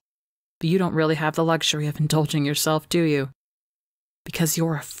of it. But you don't really have the luxury of indulging yourself, do you? Because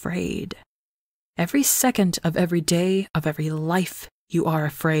you're afraid. Every second of every day of every life, you are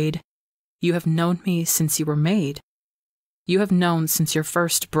afraid. You have known me since you were made. You have known since your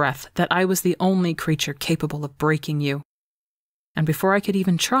first breath that I was the only creature capable of breaking you. And before I could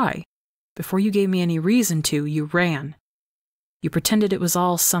even try, before you gave me any reason to, you ran. You pretended it was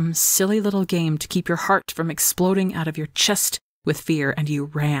all some silly little game to keep your heart from exploding out of your chest with fear, and you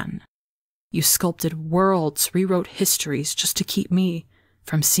ran. You sculpted worlds, rewrote histories just to keep me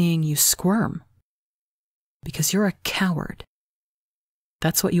from seeing you squirm. Because you're a coward.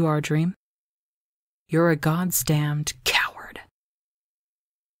 That's what you are, Dream. You're a God's damned coward."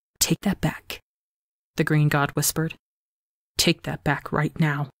 "Take that back," the green god whispered. "Take that back right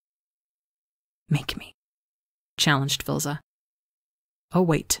now." "Make me," challenged Filza. "Oh,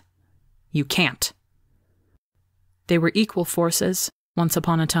 wait. You can't." They were equal forces, once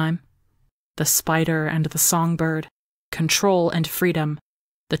upon a time. The spider and the songbird, control and freedom,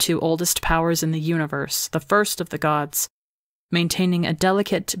 the two oldest powers in the universe, the first of the gods, maintaining a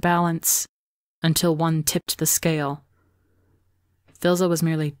delicate balance until one tipped the scale. Filza was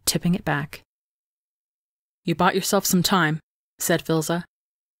merely tipping it back. "You bought yourself some time," said Filza.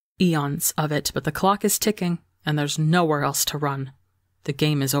 "Eons of it, but the clock is ticking, and there's nowhere else to run. The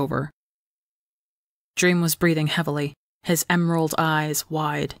game is over." Dream was breathing heavily, his emerald eyes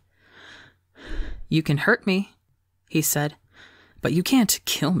wide. "You can hurt me," he said, "but you can't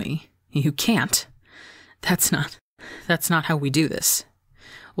kill me. You can't. That's not how we do this.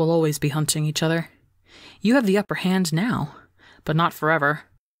 we'll always be hunting each other. You have the upper hand now, but not forever.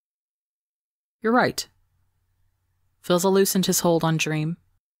 You're right. Filza loosened his hold on Dream,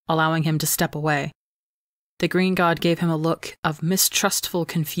 allowing him to step away. The green god gave him a look of mistrustful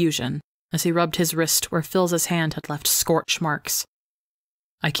confusion as he rubbed his wrist where Filza's hand had left scorch marks.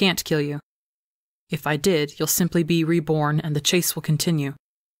 I can't kill you. If I did, you'll simply be reborn and the chase will continue.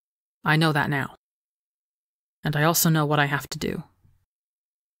 I know that now. And I also know what I have to do.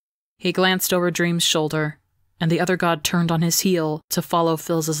 He glanced over Dream's shoulder, and the other god turned on his heel to follow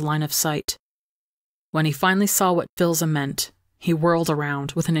Filza's line of sight. When he finally saw what Filza meant, he whirled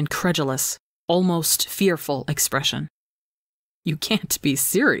around with an incredulous, almost fearful expression. You can't be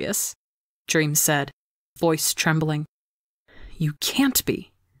serious, Dream said, voice trembling. You can't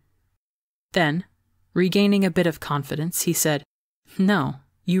be. Then, regaining a bit of confidence, he said, No,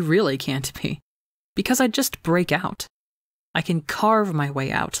 you really can't be. Because I'd just break out. I can carve my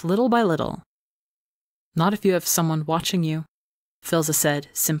way out, little by little. Not if you have someone watching you, Filza said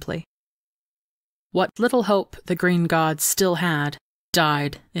simply. What little hope the green god still had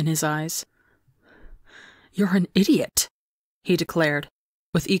died in his eyes. You're an idiot, he declared,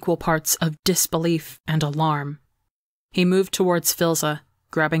 with equal parts of disbelief and alarm. He moved towards Filza,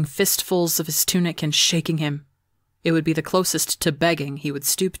 grabbing fistfuls of his tunic and shaking him. It would be the closest to begging he would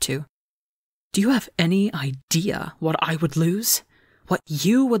stoop to. Do you have any idea what I would lose? What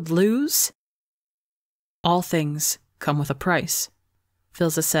you would lose? All things come with a price,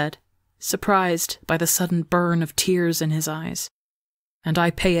 Filza said, surprised by the sudden burn of tears in his eyes. And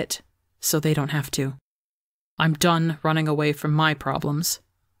I pay it so they don't have to. I'm done running away from my problems.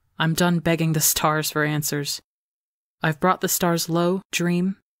 I'm done begging the stars for answers. I've brought the stars low,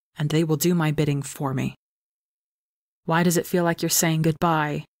 Dream, and they will do my bidding for me. Why does it feel like you're saying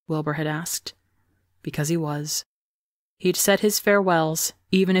goodbye? Wilbur had asked. Because he was. He'd said his farewells,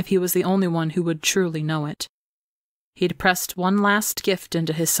 even if he was the only one who would truly know it. He'd pressed one last gift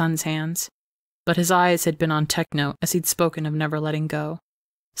into his son's hands, but his eyes had been on Techno as he'd spoken of never letting go.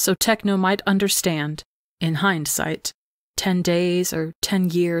 So Techno might understand, in hindsight, 10 days or 10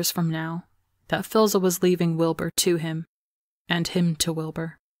 years from now, that Filza was leaving Wilbur to him, and him to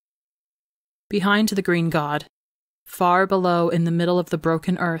Wilbur. Behind the green god, far below in the middle of the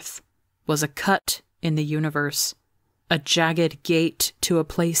broken earth, was a cut in the universe, a jagged gate to a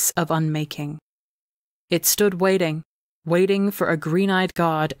place of unmaking. It stood waiting for a green-eyed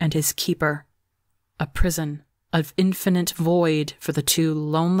god and his keeper, a prison of infinite void for the two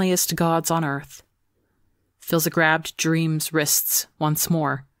loneliest gods on earth. Filza grabbed Dream's wrists once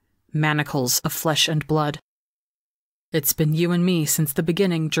more, manacles of flesh and blood. It's been you and me since the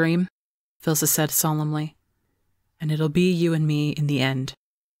beginning, Dream, Filza said solemnly. And it'll be you and me in the end.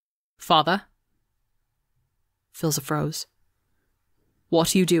 Father? Filza froze.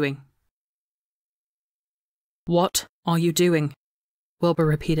 What are you doing? What are you doing? Wilbur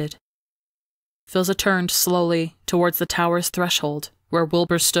repeated. Filza turned slowly towards the tower's threshold, where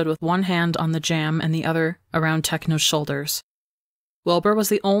Wilbur stood with one hand on the jamb and the other around Techno's shoulders. Wilbur was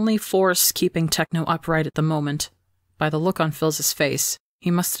the only force keeping Techno upright at the moment. By the look on Filza's face,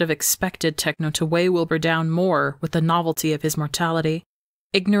 he must have expected Techno to weigh Wilbur down more with the novelty of his mortality,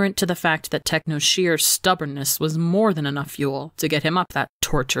 ignorant to the fact that Techno's sheer stubbornness was more than enough fuel to get him up that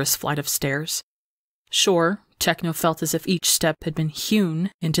torturous flight of stairs. Sure, Techno felt as if each step had been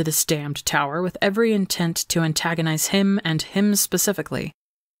hewn into this damned tower with every intent to antagonize him and him specifically.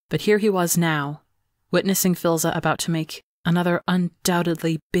 But here he was now, witnessing Filza about to make another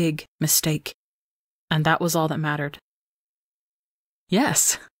undoubtedly big mistake. And that was all that mattered.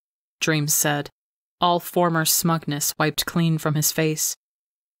 Yes, Dreams said, all former smugness wiped clean from his face.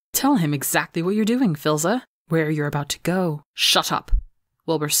 Tell him exactly what you're doing, Filza, where you're about to go. Shut up,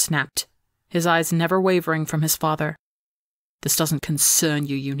 Wilbur snapped, his eyes never wavering from his father. This doesn't concern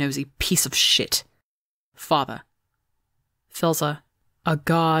you, you nosy piece of shit. Father. Filza, a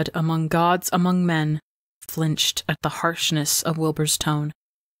god among gods among men, flinched at the harshness of Wilbur's tone.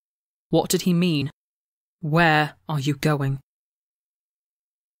 What did he mean? Where are you going?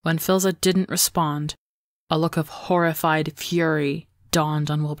 When Filza didn't respond, a look of horrified fury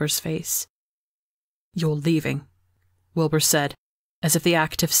dawned on Wilbur's face. You're leaving, Wilbur said, as if the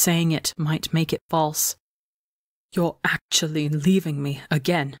act of saying it might make it false. You're actually leaving me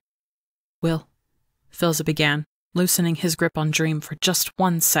again. Will, Filza began, loosening his grip on Dream for just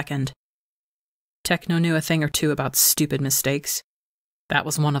 1 second. Techno knew a thing or two about stupid mistakes. That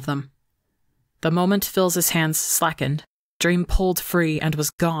was one of them. The moment Filza's hands slackened, Dream pulled free and was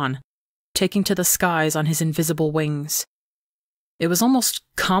gone, taking to the skies on his invisible wings. It was almost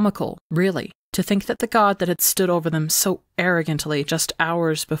comical, really, To think that the god that had stood over them so arrogantly just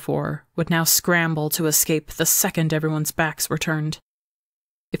hours before would now scramble to escape the second everyone's backs were turned.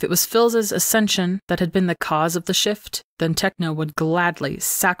 If it was Phil's ascension that had been the cause of the shift, then Techno would gladly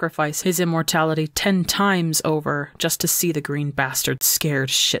sacrifice his immortality 10 times over just to see the green bastard scared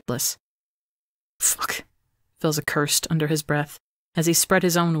shitless. Fuck, Phil's accursed under his breath as he spread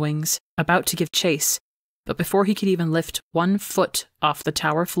his own wings, about to give chase, but before he could even lift 1 foot off the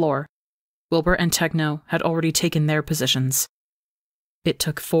tower floor, Wilbur and Techno had already taken their positions. It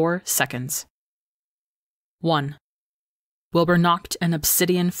took 4 seconds. 1. Wilbur knocked an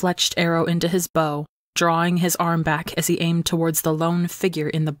obsidian-fletched arrow into his bow, drawing his arm back as he aimed towards the lone figure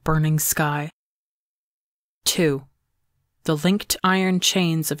in the burning sky. 2. The linked iron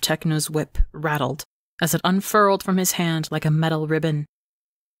chains of Techno's whip rattled as it unfurled from his hand like a metal ribbon.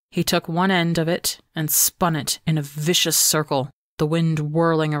 He took one end of it and spun it in a vicious circle, the wind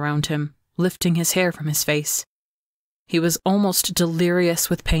whirling around him, lifting his hair from his face. He was almost delirious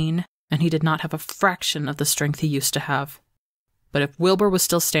with pain, and he did not have a fraction of the strength he used to have. But if Wilbur was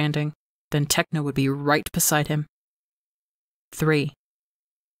still standing, then Techno would be right beside him. 3.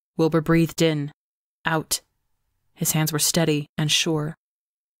 Wilbur breathed in, out. His hands were steady and sure.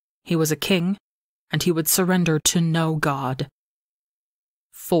 He was a king, and he would surrender to no god.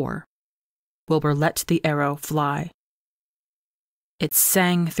 4. Wilbur let the arrow fly. It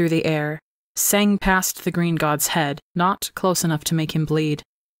sang through the air, sang past the green god's head, not close enough to make him bleed,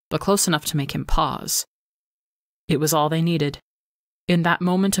 but close enough to make him pause. It was all they needed. In that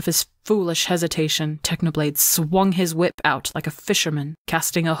moment of his foolish hesitation, Technoblade swung his whip out like a fisherman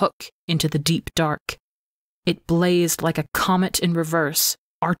casting a hook into the deep dark. It blazed like a comet in reverse,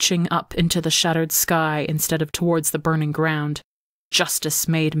 arching up into the shattered sky instead of towards the burning ground. Justice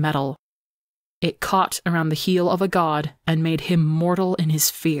made metal. It caught around the heel of a god and made him mortal in his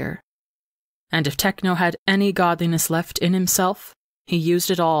fear. And if Techno had any godliness left in himself, he used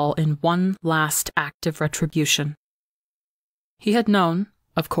it all in one last act of retribution. He had known,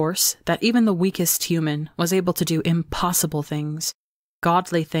 of course, that even the weakest human was able to do impossible things,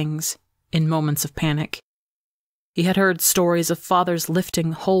 godly things, in moments of panic. He had heard stories of fathers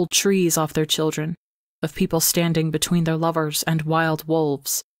lifting whole trees off their children, of people standing between their lovers and wild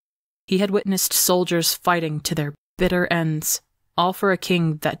wolves. He had witnessed soldiers fighting to their bitter ends, all for a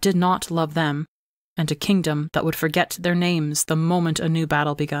king that did not love them, and a kingdom that would forget their names the moment a new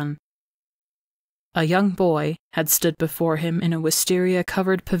battle begun. A young boy had stood before him in a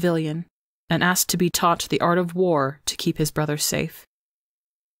wisteria-covered pavilion and asked to be taught the art of war to keep his brother safe.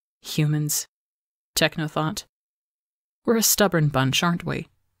 Humans, Techno thought. We're a stubborn bunch, aren't we?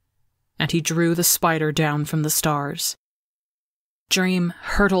 And he drew the spider down from the stars. Dream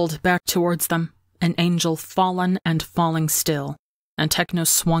hurtled back towards them, an angel fallen and falling still, and Techno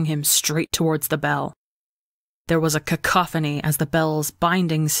swung him straight towards the bell. There was a cacophony as the bell's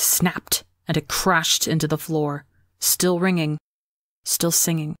bindings snapped, and it crashed into the floor, still ringing, still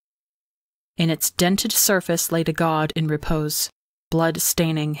singing. In its dented surface lay a god in repose, blood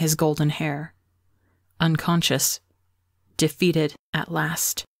staining his golden hair. Unconscious, defeated at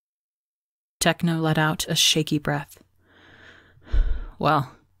last. Techno let out a shaky breath.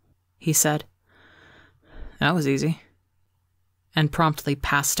 "Well," he said, "that was easy," and promptly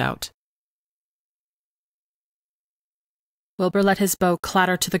passed out. Wilbur let his bow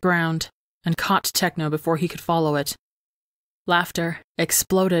clatter to the ground and caught Techno before he could follow it. Laughter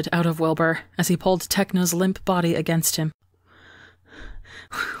exploded out of Wilbur as he pulled Techno's limp body against him.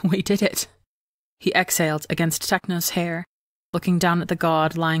 "We did it," he exhaled against Techno's hair, looking down at the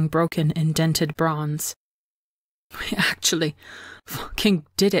god lying broken in dented bronze. "We actually fucking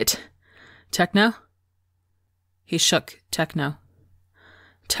did it. Techno?" He shook Techno.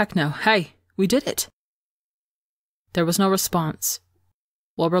 "Techno, hey, we did it." There was no response.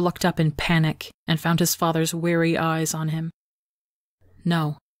 Wilbur looked up in panic and found his father's weary eyes on him.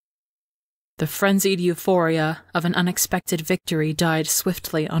 No. The frenzied euphoria of an unexpected victory died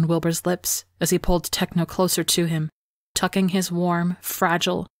swiftly on Wilbur's lips as he pulled Techno closer to him, tucking his warm,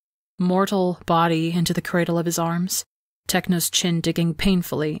 fragile, mortal body into the cradle of his arms, Techno's chin digging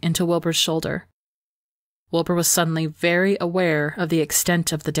painfully into Wilbur's shoulder. Wilbur was suddenly very aware of the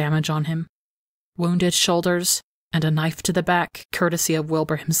extent of the damage on him. Wounded shoulders, and a knife to the back, courtesy of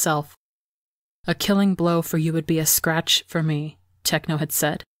Wilbur himself. "A killing blow for you would be a scratch for me," Techno had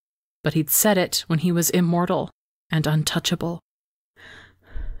said, but he'd said it when he was immortal and untouchable.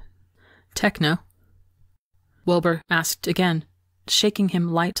 "Techno?" Wilbur asked again, shaking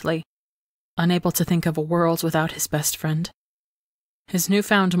him lightly, unable to think of a world without his best friend. His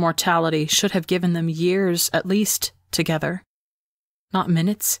newfound mortality should have given them years, at least, together. Not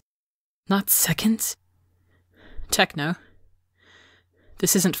minutes, Not seconds? Techno,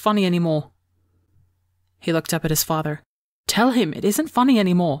 this isn't funny anymore. He looked up at his father. Tell him it isn't funny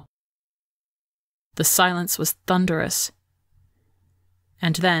anymore. The silence was thunderous.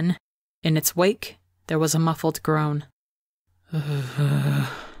 And then, in its wake, there was a muffled groan.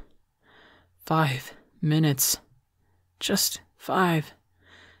 5 minutes. Just 5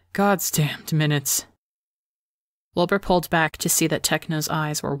 God's damned minutes. Wilbur pulled back to see that Techno's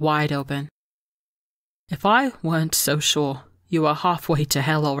eyes were wide open. If I weren't so sure you were halfway to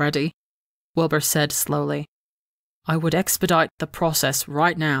hell already, Wilbur said slowly, I would expedite the process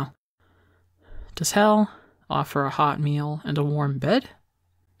right now. Does hell offer a hot meal and a warm bed?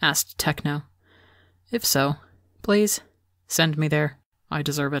 Asked Techno. If so, please, send me there. I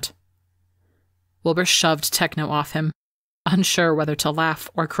deserve it. Wilbur shoved Techno off him, unsure whether to laugh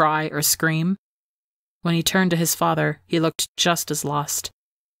or cry or scream. When he turned to his father, he looked just as lost.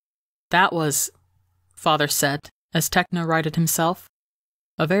 That was, Father said, as Techno righted himself,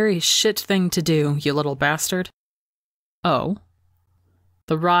 a very shit thing to do, you little bastard. Oh?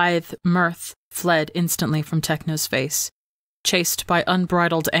 The writhe mirth fled instantly from Techno's face, chased by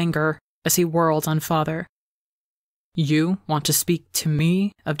unbridled anger as he whirled on Father. You want to speak to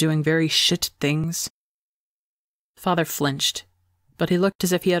me of doing very shit things? Father flinched, but he looked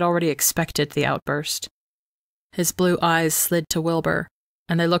as if he had already expected the outburst. His blue eyes slid to Wilbur,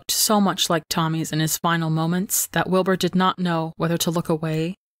 and they looked so much like Tommy's in his final moments that Wilbur did not know whether to look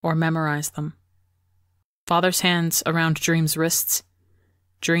away or memorize them. Father's hands around Dream's wrists,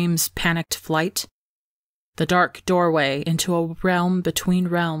 Dream's panicked flight, the dark doorway into a realm between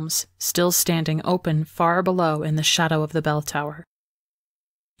realms still standing open far below in the shadow of the bell tower.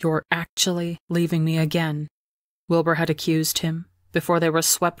 You're actually leaving me again, Wilbur had accused him before they were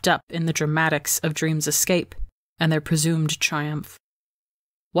swept up in the dramatics of Dream's escape and their presumed triumph.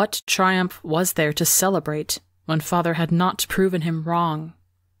 What triumph was there to celebrate when Father had not proven him wrong?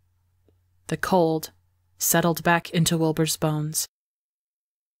 The cold settled back into Wilbur's bones.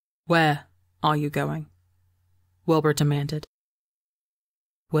 Where are you going? Wilbur demanded.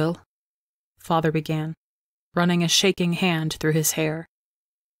 Will, Father began, running a shaking hand through his hair.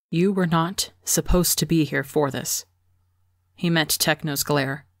 You were not supposed to be here for this. He met Techno's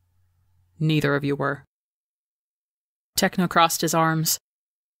glare. Neither of you were. Techno crossed his arms.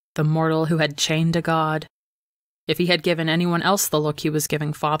 The mortal who had chained a god. If he had given anyone else the look he was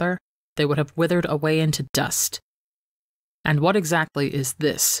giving Father, they would have withered away into dust. And what exactly is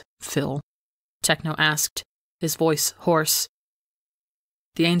this, Phil? Techno asked, his voice hoarse.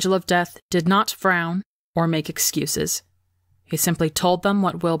 The Angel of Death did not frown or make excuses. He simply told them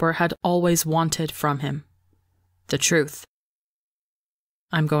what Wilbur had always wanted from him. The truth.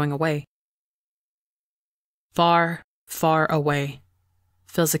 I'm going away. Far, far away,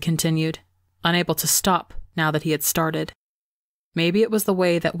 Filza continued, unable to stop now that he had started. Maybe it was the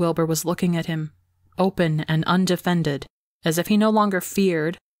way that Wilbur was looking at him, open and undefended, as if he no longer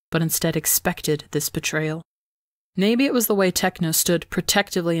feared, but instead expected this betrayal. Maybe it was the way Techno stood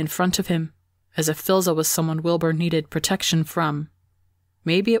protectively in front of him, as if Filza was someone Wilbur needed protection from.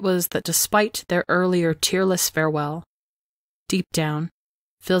 Maybe it was that despite their earlier tearless farewell, deep down,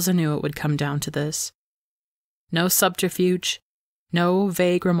 Filza knew it would come down to this. No subterfuge, no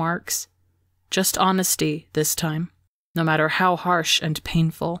vague remarks, just honesty this time, no matter how harsh and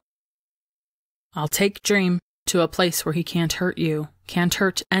painful. I'll take Dream to a place where he can't hurt you, can't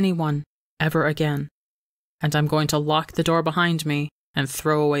hurt anyone, ever again. And I'm going to lock the door behind me and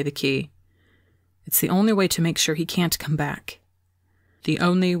throw away the key. It's the only way to make sure he can't come back. The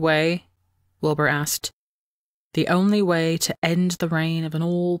only way, Wilbur asked, the only way to end the reign of an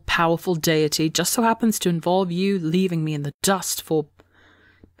all-powerful deity just so happens to involve you leaving me in the dust for...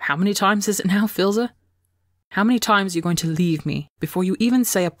 How many times is it now, Filza? How many times are you going to leave me before you even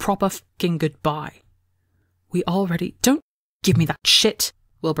say a proper fucking goodbye? We already... Don't give me that shit,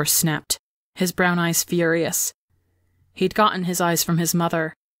 Wilbur snapped, his brown eyes furious. He'd gotten his eyes from his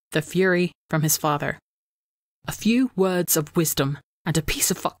mother, the fury from his father. A few words of wisdom and a piece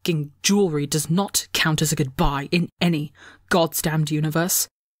of fucking jewelry does not count as a goodbye in any goddamned universe.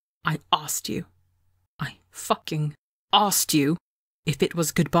 I asked you. I fucking asked you if it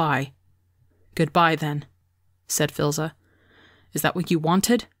was goodbye. Goodbye then, said Filza. Is that what you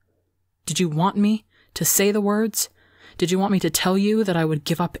wanted? Did you want me to say the words? Did you want me to tell you that I would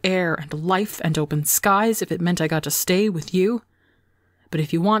give up air and life and open skies if it meant I got to stay with you? But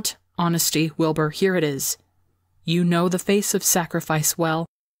if you want honesty, Wilbur, here it is. You know the face of sacrifice well.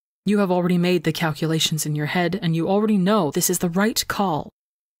 You have already made the calculations in your head, and you already know this is the right call.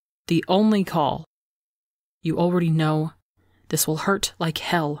 The only call. You already know this will hurt like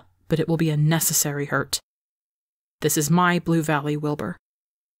hell, but it will be a necessary hurt. This is my Blue Valley, Wilbur."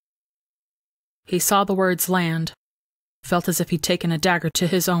 He saw the words land, felt as if he'd taken a dagger to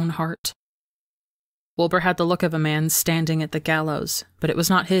his own heart. Wilbur had the look of a man standing at the gallows, but it was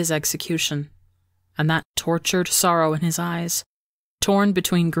not his execution, and that tortured sorrow in his eyes, torn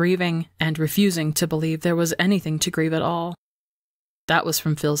between grieving and refusing to believe there was anything to grieve at all. That was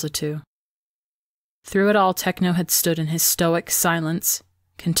from Filza too. Through it all, Techno had stood in his stoic silence,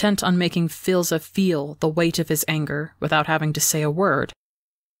 content on making Filza feel the weight of his anger without having to say a word.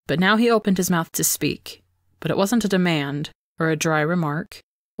 But now he opened his mouth to speak, but it wasn't a demand, or a dry remark,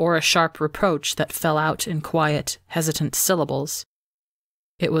 or a sharp reproach that fell out in quiet, hesitant syllables.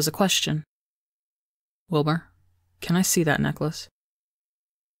 It was a question. "Wilbur, can I see that necklace?"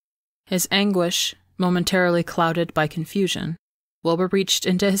 His anguish, momentarily clouded by confusion, Wilbur reached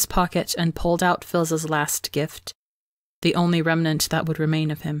into his pocket and pulled out Filza's last gift, the only remnant that would remain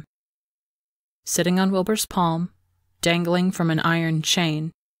of him. Sitting on Wilbur's palm, dangling from an iron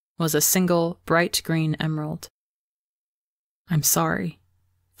chain, was a single bright green emerald. "I'm sorry,"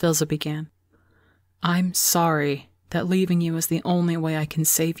 Filza began. "I'm sorry that leaving you is the only way I can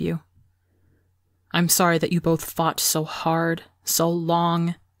save you. I'm sorry that you both fought so hard, so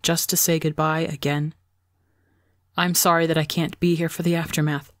long, just to say goodbye again. I'm sorry that I can't be here for the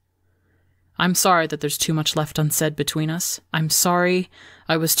aftermath. I'm sorry that there's too much left unsaid between us. I'm sorry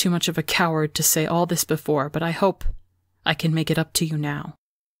I was too much of a coward to say all this before, but I hope I can make it up to you now."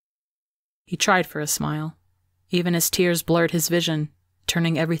 He tried for a smile, even as tears blurred his vision,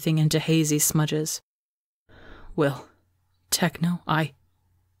 turning everything into hazy smudges. "Will, Techno,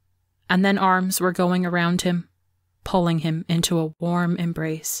 And then arms were going around him, pulling him into a warm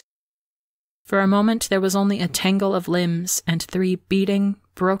embrace. For a moment there was only a tangle of limbs and 3 beating,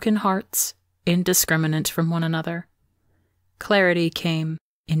 broken hearts, indiscriminate from one another. Clarity came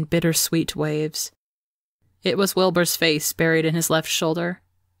in bittersweet waves. It was Wilbur's face buried in his left shoulder,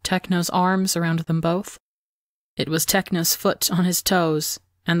 Techno's arms around them both. It was Techno's foot on his toes,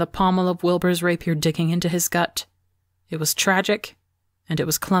 and the pommel of Wilbur's rapier digging into his gut. It was tragic, and it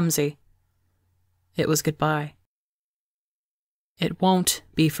was clumsy. It was goodbye. "It won't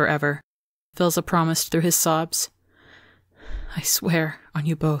be forever," Filza promised through his sobs. "I swear on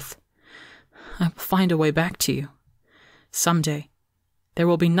you both. I will find a way back to you. Someday. There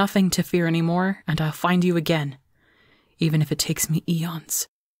will be nothing to fear anymore, and I'll find you again, even if it takes me eons."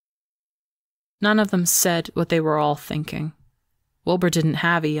 None of them said what they were all thinking. Wilbur didn't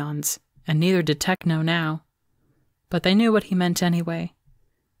have eons, and neither did Techno now. But they knew what he meant anyway,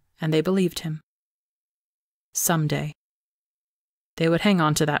 and they believed him. Someday. They would hang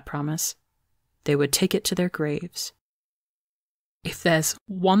on to that promise. They would take it to their graves. "If there's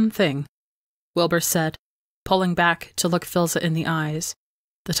one thing," Wilbur said, pulling back to look Filza in the eyes,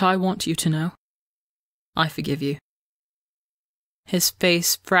 "that I want you to know, I forgive you." His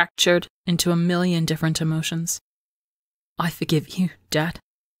face fractured into a million different emotions. "I forgive you, Dad."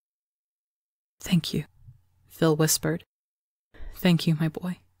 "Thank you," Phil whispered. "Thank you, my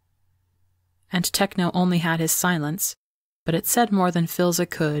boy." And Techno only had his silence, but it said more than Filza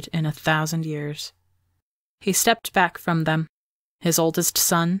could in 1,000 years. He stepped back from them, his oldest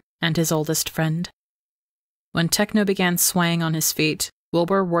son and his oldest friend. When Techno began swaying on his feet,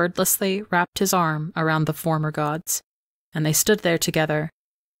 Wilbur wordlessly wrapped his arm around the former gods, and they stood there together,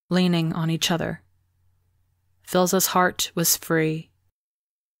 leaning on each other. Filza's heart was free.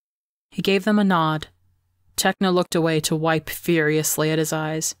 He gave them a nod. Techno looked away to wipe furiously at his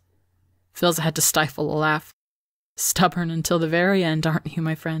eyes. Filza had to stifle a laugh. "Stubborn until the very end, aren't you,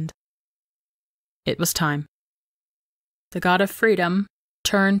 my friend?" It was time. The god of freedom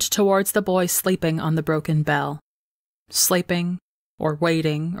turned towards the boy sleeping on the broken bell. Sleeping, or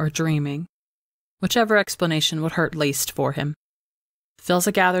waiting, or dreaming. Whichever explanation would hurt least for him.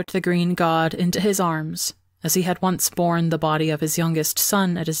 Filza gathered the green god into his arms, as he had once borne the body of his youngest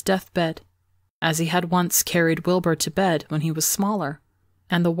son at his deathbed, as he had once carried Wilbur to bed when he was smaller,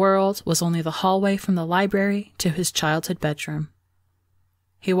 and the world was only the hallway from the library to his childhood bedroom.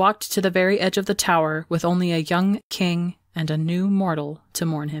 He walked to the very edge of the tower with only a young king and a new mortal to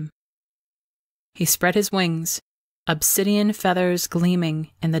mourn him. He spread his wings, obsidian feathers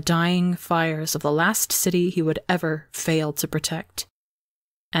gleaming in the dying fires of the last city he would ever fail to protect.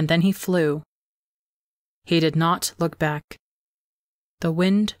 And then he flew. He did not look back. The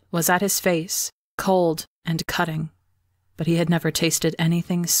wind was at his face, cold and cutting, but he had never tasted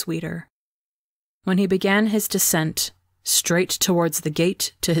anything sweeter. When he began his descent, straight towards the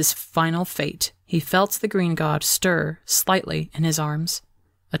gate to his final fate, he felt the green god stir slightly in his arms,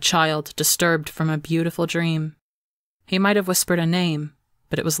 a child disturbed from a beautiful dream. He might have whispered a name,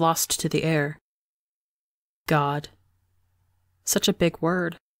 but it was lost to the air. God. Such a big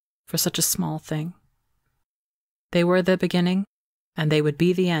word for such a small thing. They were the beginning, and they would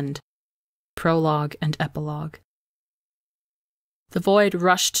be the end. Prologue and epilogue. The void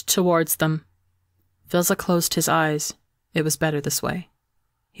rushed towards them. Vilza closed his eyes. It was better this way.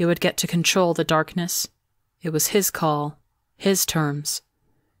 He would get to control the darkness. It was his call, his terms,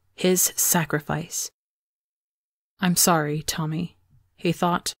 his sacrifice. I'm sorry, Tommy, he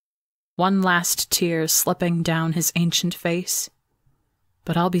thought, one last tear slipping down his ancient face.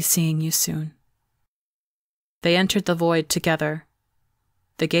 But I'll be seeing you soon. They entered the void together.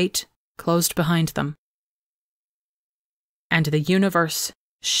 The gate closed behind them. And the universe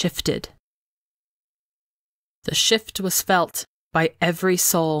shifted. The shift was felt by every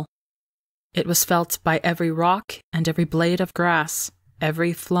soul. It was felt by every rock and every blade of grass,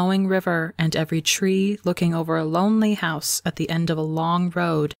 every flowing river and every tree looking over a lonely house at the end of a long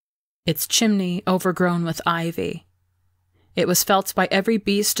road, its chimney overgrown with ivy. It was felt by every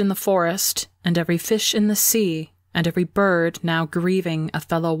beast in the forest and every fish in the sea and every bird now grieving a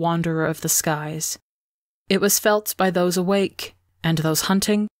fellow wanderer of the skies. It was felt by those awake and those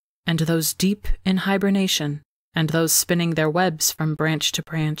hunting and those deep in hibernation and those spinning their webs from branch to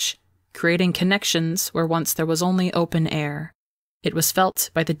branch, creating connections where once there was only open air. It was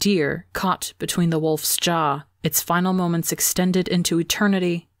felt by the deer caught between the wolf's jaw, its final moments extended into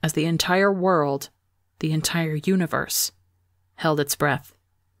eternity as the entire world, the entire universe, held its breath.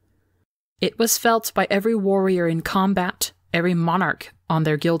 It was felt by every warrior in combat, every monarch on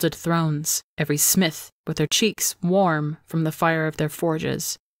their gilded thrones, every smith with their cheeks warm from the fire of their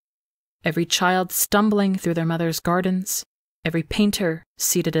forges, every child stumbling through their mother's gardens, every painter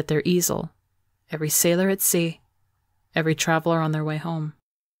seated at their easel, every sailor at sea, every traveler on their way home.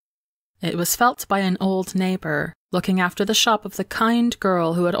 It was felt by an old neighbor looking after the shop of the kind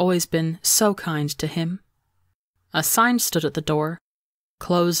girl who had always been so kind to him. A sign stood at the door.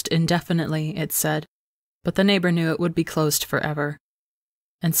 Closed indefinitely, it said, but the neighbor knew it would be closed forever.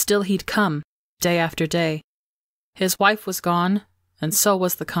 And still he'd come, day after day. His wife was gone, and so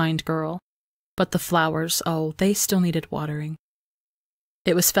was the kind girl. But the flowers, oh, they still needed watering.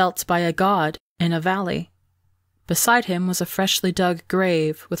 It was felt by a god in a valley. Beside him was a freshly dug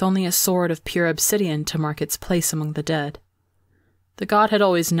grave with only a sword of pure obsidian to mark its place among the dead. The god had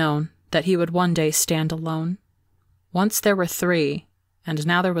always known that he would one day stand alone. Once there were 3, and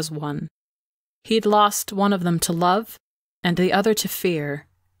now there was 1. He'd lost one of them to love, and the other to fear,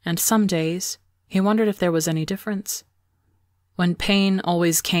 and some days he wondered if there was any difference. When pain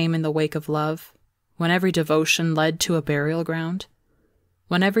always came in the wake of love, when every devotion led to a burial ground,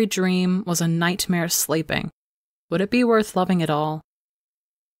 when every dream was a nightmare sleeping, would it be worth loving at all?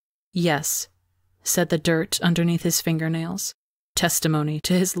 Yes, said the dirt underneath his fingernails, testimony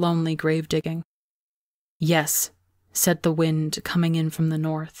to his lonely grave digging. Yes, said the wind coming in from the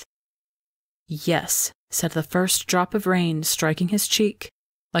north. Yes, said the first drop of rain striking his cheek,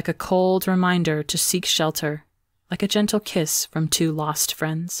 like a cold reminder to seek shelter, like a gentle kiss from 2 lost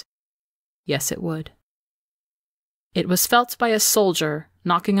friends. Yes, it would. It was felt by a soldier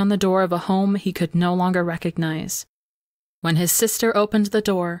knocking on the door of a home he could no longer recognize. When his sister opened the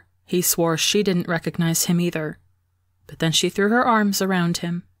door, he swore she didn't recognize him either. But then she threw her arms around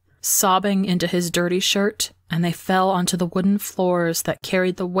him, sobbing into his dirty shirt, and they fell onto the wooden floors that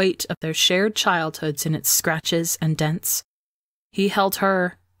carried the weight of their shared childhoods in its scratches and dents. He held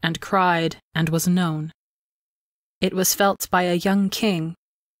her, and cried, and was known. It was felt by a young king,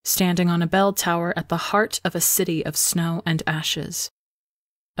 standing on a bell tower at the heart of a city of snow and ashes.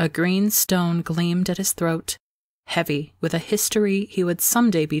 A green stone gleamed at his throat, heavy with a history he would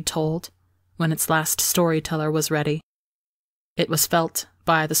someday be told when its last storyteller was ready. It was felt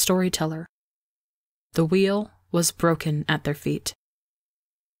by the storyteller. The wheel was broken at their feet.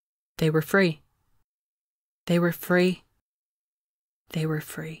 They were free. They were free. They were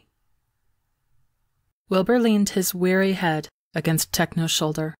free. Wilbur leaned his weary head against Techno's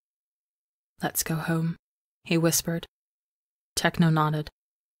shoulder. Let's go home, he whispered. Techno nodded.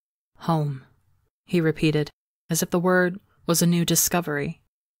 Home, he repeated, as if the word was a new discovery.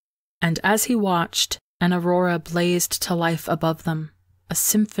 And as he watched, an aurora blazed to life above them, a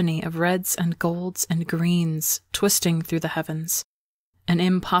symphony of reds and golds and greens twisting through the heavens, an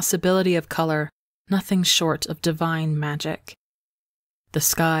impossibility of color, nothing short of divine magic. The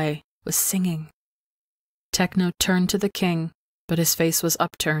sky was singing. Techno turned to the king, but his face was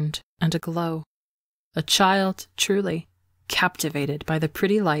upturned and aglow. A child, truly, captivated by the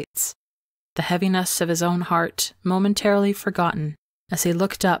pretty lights, the heaviness of his own heart momentarily forgotten as he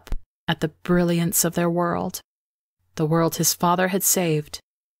looked up at the brilliance of their world. the world his father had saved.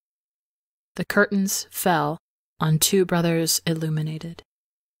 The curtains fell on two brothers illuminated.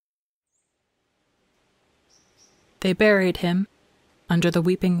 They buried him under the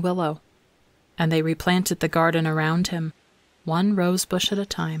weeping willow, and they replanted the garden around him, one rose bush at a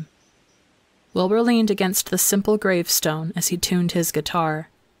time. Wilbur leaned against the simple gravestone as he tuned his guitar.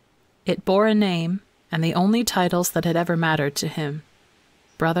 It bore a name and the only titles that had ever mattered to him,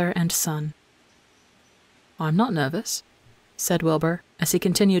 brother and son. "I'm not nervous," said Wilbur as he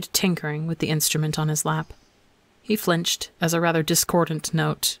continued tinkering with the instrument on his lap. He flinched as a rather discordant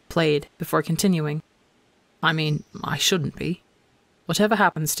note played before continuing. "I mean, I shouldn't be. Whatever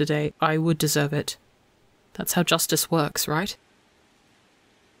happens today, I would deserve it. That's how justice works, right?"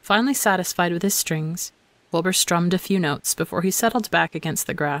 Finally satisfied with his strings, Wilbur strummed a few notes before he settled back against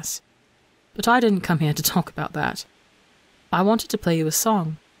the grass. "But I didn't come here to talk about that. I wanted to play you a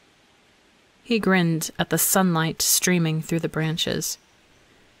song." He grinned at the sunlight streaming through the branches.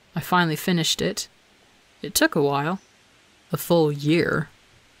 "I finally finished it. It took a while. A full year,"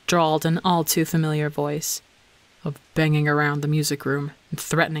 drawled an all-too-familiar voice, "of banging around the music room and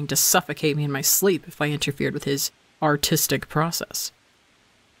threatening to suffocate me in my sleep if I interfered with his artistic process."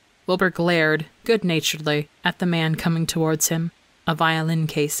 Wilbur glared good-naturedly at the man coming towards him, a violin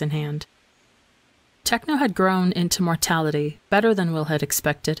case in hand. Techno had grown into mortality better than Will had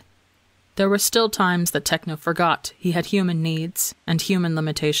expected. There were still times that Techno forgot he had human needs and human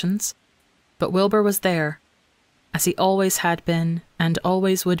limitations, but Wilbur was there, as he always had been and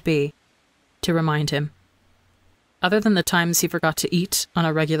always would be, to remind him. Other than the times he forgot to eat on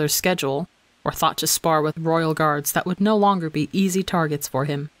a regular schedule, or thought to spar with royal guards that would no longer be easy targets for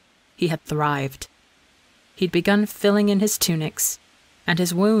him, he had thrived. He'd begun filling in his tunics, and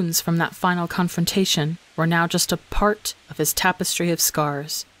his wounds from that final confrontation were now just a part of his tapestry of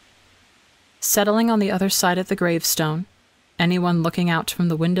scars. Settling on the other side of the gravestone, anyone looking out from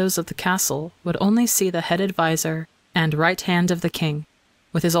the windows of the castle would only see the head advisor and right hand of the king,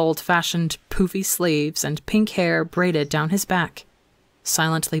 with his old-fashioned poofy sleeves and pink hair braided down his back,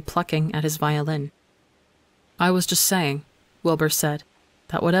 silently plucking at his violin. "I was just saying," Wilbur said,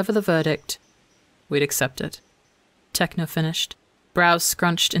 "that whatever the verdict, we'd accept it." Techno finished, brows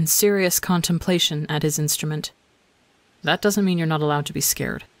scrunched in serious contemplation at his instrument. "That doesn't mean you're not allowed to be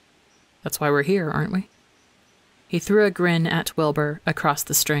scared. That's why we're here, aren't we?" He threw a grin at Wilbur across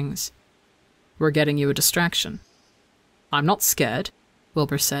the strings. "We're getting you a distraction." "I'm not scared,"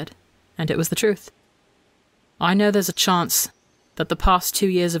 Wilbur said, and it was the truth. "I know there's a chance that the past 2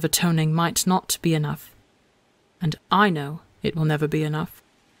 years of atoning might not be enough. And I know it will never be enough."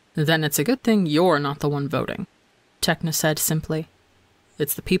 "Then it's a good thing you're not the one voting," Techno said simply.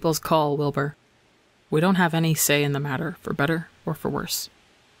 "It's the people's call, Wilbur. We don't have any say in the matter, for better or for worse."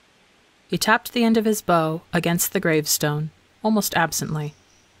 He tapped the end of his bow against the gravestone, almost absently,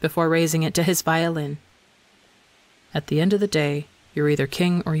 before raising it to his violin. "At the end of the day, you're either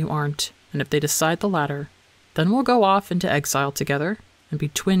king or you aren't, and if they decide the latter, then we'll go off into exile together and be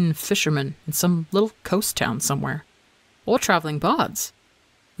twin fishermen in some little coast town somewhere. Or traveling bards.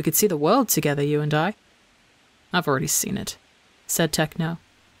 We could see the world together, you and I." "I've already seen it," said Techno,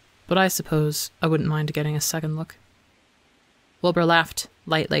 "but I suppose I wouldn't mind getting a second look." Wilbur laughed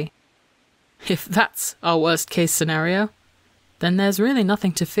lightly. "If that's our worst-case scenario, then there's really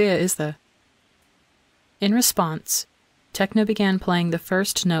nothing to fear, is there?" In response, Techno began playing the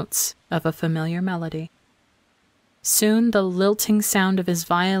first notes of a familiar melody. Soon the lilting sound of his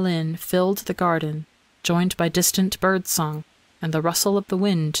violin filled the garden, joined by distant birdsong and the rustle of the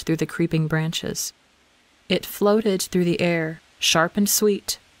wind through the creeping branches. It floated through the air, sharp and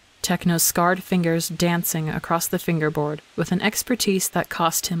sweet, Techno's scarred fingers dancing across the fingerboard with an expertise that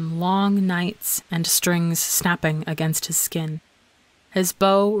cost him long nights and strings snapping against his skin. His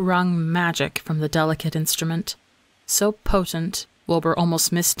bow wrung magic from the delicate instrument, so potent Wilbur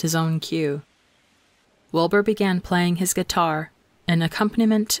almost missed his own cue. Wilbur began playing his guitar, an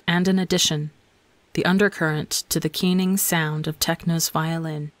accompaniment and an addition, the undercurrent to the keening sound of Techno's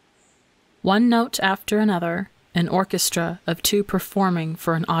violin. One note after another, an orchestra of two performing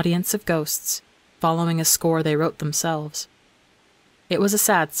for an audience of ghosts, following a score they wrote themselves. It was a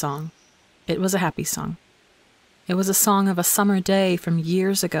sad song. It was a happy song. It was a song of a summer day from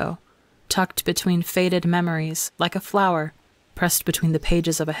years ago, tucked between faded memories like a flower pressed between the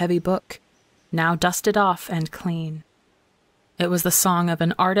pages of a heavy book, now dusted off and clean. It was the song of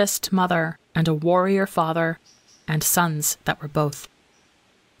an artist mother and a warrior father, and sons that were both.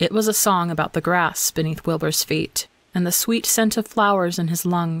 It was a song about the grass beneath Wilbur's feet and the sweet scent of flowers in his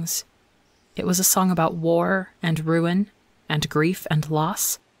lungs. It was a song about war and ruin and grief and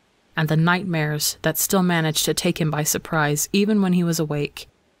loss. and the nightmares that still managed to take him by surprise even when he was awake,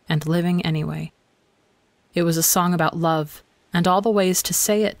 and living anyway. It was a song about love, and all the ways to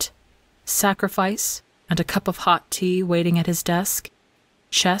say it. Sacrifice, and a cup of hot tea waiting at his desk.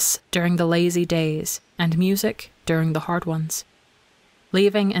 Chess during the lazy days, and music during the hard ones.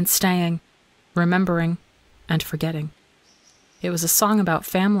 Leaving and staying, remembering and forgetting. It was a song about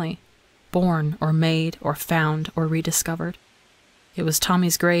family, born or made or found or rediscovered. It was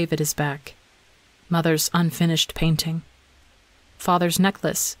Tommy's grave at his back, Mother's unfinished painting, Father's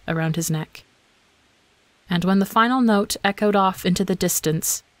necklace around his neck. And when the final note echoed off into the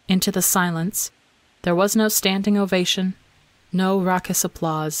distance, into the silence, there was no standing ovation, no raucous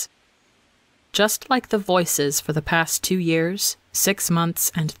applause. Just like the voices for the past 2 years, 6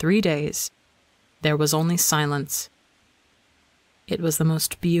 months, and 3 days, there was only silence. It was the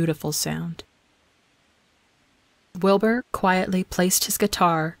most beautiful sound. Wilbur quietly placed his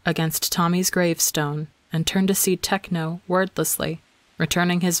guitar against Tommy's gravestone and turned to see Techno wordlessly,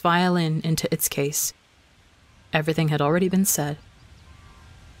 returning his violin into its case. Everything had already been said.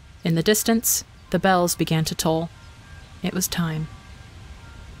 In the distance, the bells began to toll. It was time.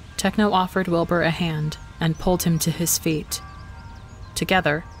 Techno offered Wilbur a hand and pulled him to his feet.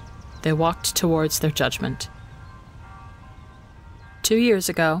 Together, they walked towards their judgment. 2 years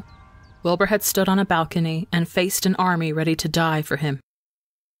ago, Wilbur had stood on a balcony and faced an army ready to die for him.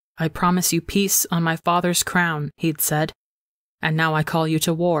 "I promise you peace on my father's crown," he'd said, "and now I call you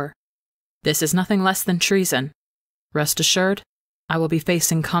to war. This is nothing less than treason. Rest assured, I will be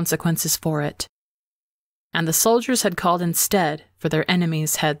facing consequences for it." And the soldiers had called instead for their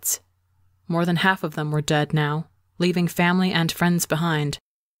enemies' heads. More than half of them were dead now, leaving family and friends behind,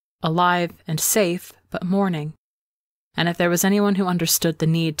 alive and safe, but mourning. And if there was anyone who understood the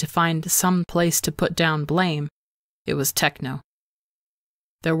need to find some place to put down blame, it was Techno.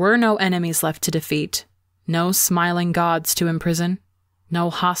 There were no enemies left to defeat, no smiling gods to imprison, no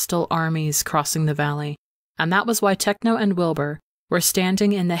hostile armies crossing the valley, and that was why Techno and Wilbur were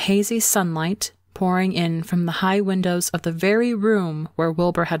standing in the hazy sunlight pouring in from the high windows of the very room where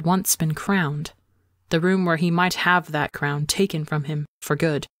Wilbur had once been crowned, the room where he might have that crown taken from him for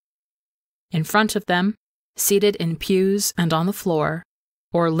good. In front of them, seated in pews and on the floor,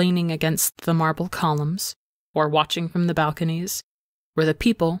 or leaning against the marble columns, or watching from the balconies, were the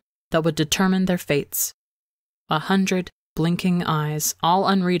people that would determine their fates. 100 blinking eyes, all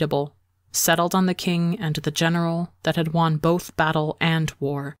unreadable, settled on the king and the general that had won both battle and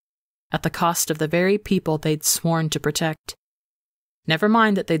war, at the cost of the very people they'd sworn to protect. Never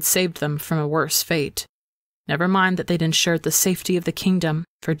mind that they'd saved them from a worse fate. Never mind that they'd ensured the safety of the kingdom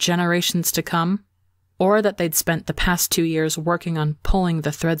for generations to come, or that they'd spent the past 2 years working on pulling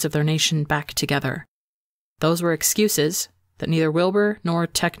the threads of their nation back together. Those were excuses that neither Wilbur nor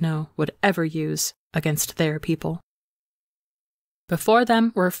Techno would ever use against their people. Before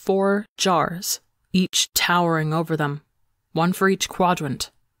them were 4 jars, each towering over them, one for each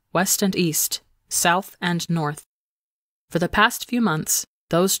quadrant, west and east, south and north. For the past few months,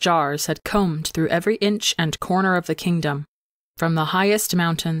 those jars had combed through every inch and corner of the kingdom, from the highest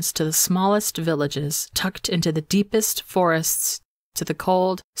mountains to the smallest villages tucked into the deepest forests to the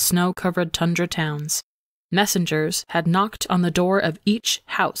cold, snow-covered tundra towns. Messengers had knocked on the door of each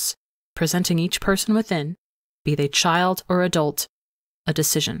house, presenting each person within, be they child or adult, a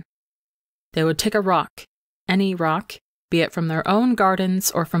decision. They would take a rock, any rock, be it from their own gardens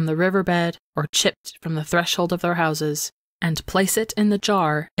or from the riverbed or chipped from the threshold of their houses, and place it in the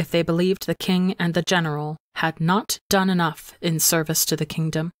jar if they believed the king and the general had not done enough in service to the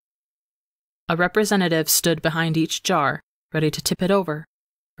kingdom. A representative stood behind each jar, ready to tip it over,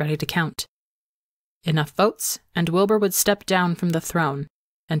 ready to count. Enough votes, and Wilbur would step down from the throne,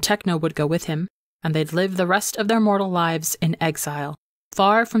 and Techno would go with him, and they'd live the rest of their mortal lives in exile,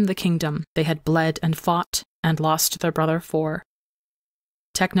 far from the kingdom they had bled and fought and lost their brother for.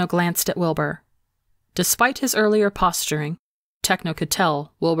 Techno glanced at Wilbur. Despite his earlier posturing, Techno could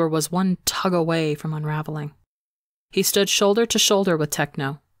tell Wilbur was one tug away from unraveling. He stood shoulder to shoulder with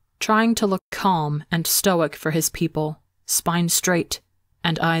Techno, trying to look calm and stoic for his people, spine straight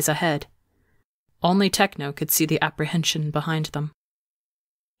and eyes ahead. Only Techno could see the apprehension behind them.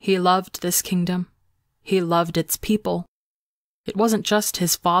 He loved this kingdom. He loved its people. It wasn't just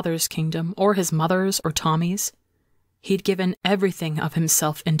his father's kingdom, or his mother's, or Tommy's. He'd given everything of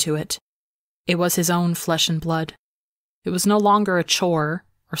himself into it. It was his own flesh and blood. It was no longer a chore,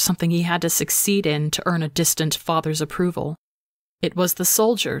 or something he had to succeed in to earn a distant father's approval. It was the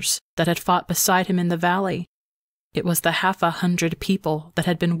soldiers that had fought beside him in the valley. It was the 100 people that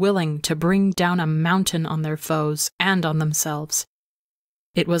had been willing to bring down a mountain on their foes and on themselves.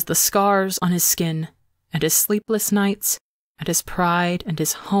 It was the scars on his skin, and his sleepless nights, and his pride, and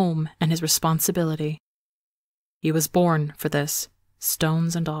his home, and his responsibility. He was born for this,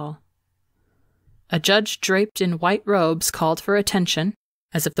 stones and all. A judge draped in white robes called for attention,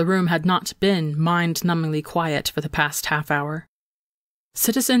 as if the room had not been mind-numbingly quiet for the past half hour.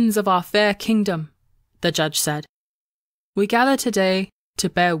 "Citizens of our fair kingdom," the judge said, "we gather today to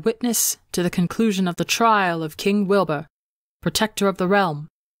bear witness to the conclusion of the trial of King Wilbur, protector of the realm,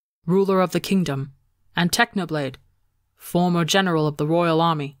 ruler of the kingdom, and Technoblade, former general of the royal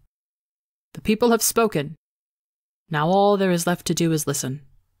army. The people have spoken. Now all there is left to do is listen."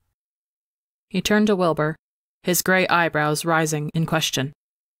 He turned to Wilbur, his grey eyebrows rising in question.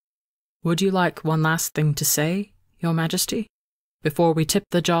 "Would you like one last thing to say, Your Majesty, before we tip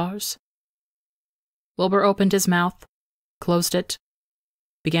the jars?" Wilbur opened his mouth, closed it,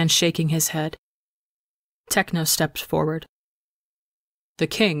 began shaking his head. Techno stepped forward. "The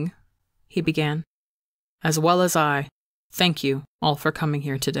king," he began, "as well as I, thank you all for coming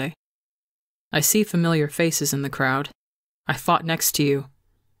here today. I see familiar faces in the crowd. I fought next to you,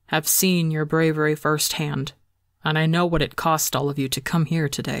 have seen your bravery firsthand, and I know what it cost all of you to come here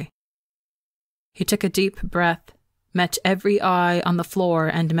today." He took a deep breath, met every eye on the floor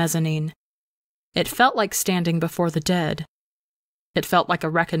and mezzanine. It felt like standing before the dead. It felt like a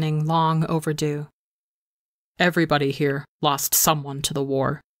reckoning long overdue. Everybody here lost someone to the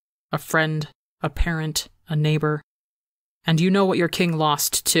war. A friend, a parent, a neighbor. And you know what your king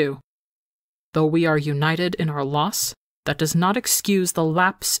lost, too. Though we are united in our loss, that does not excuse the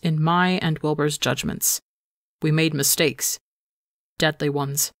lapse in my and Wilbur's judgments. We made mistakes. Deadly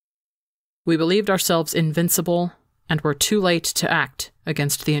ones. We believed ourselves invincible, and were too late to act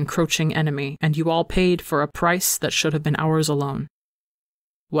against the encroaching enemy, and you all paid for a price that should have been ours alone.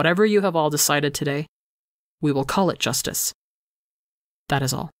 Whatever you have all decided today, we will call it justice. That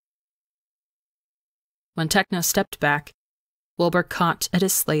is all." When Techno stepped back, Wilbur caught at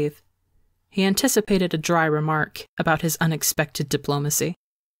his sleeve. He anticipated a dry remark about his unexpected diplomacy,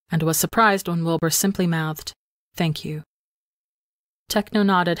 and was surprised when Wilbur simply mouthed, "Thank you." Techno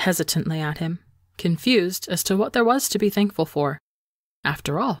nodded hesitantly at him, confused as to what there was to be thankful for.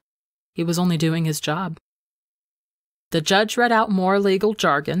 After all, he was only doing his job. The judge read out more legal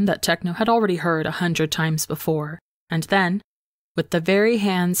jargon that Techno had already heard 100 times before, and then, with the very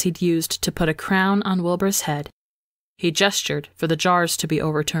hands he'd used to put a crown on Wilbur's head, he gestured for the jars to be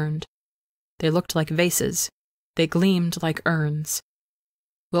overturned. They looked like vases. They gleamed like urns.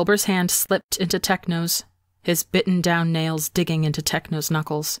 Wilbur's hand slipped into Techno's, his bitten-down nails digging into Techno's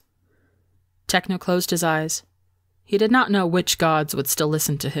knuckles. Techno closed his eyes. He did not know which gods would still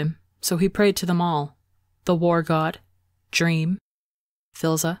listen to him, so he prayed to them all. The war god, dream,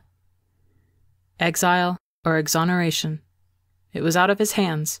 Philza, exile, or exoneration. It was out of his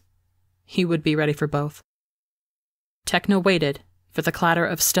hands. He would be ready for both. Techno waited for the clatter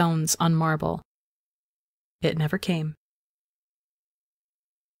of stones on marble. It never came.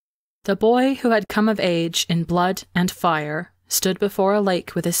 The boy who had come of age in blood and fire stood before a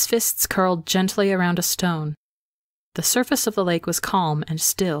lake with his fists curled gently around a stone. The surface of the lake was calm and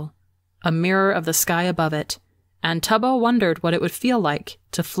still, a mirror of the sky above it, and Tubbo wondered what it would feel like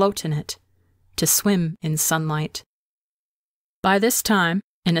to float in it, to swim in sunlight. By this time,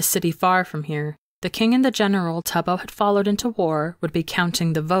 in a city far from here, the king and the general Tubbo had followed into war would be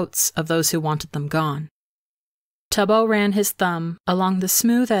counting the votes of those who wanted them gone. Tubbo ran his thumb along the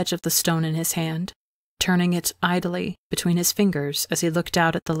smooth edge of the stone in his hand, turning it idly between his fingers as he looked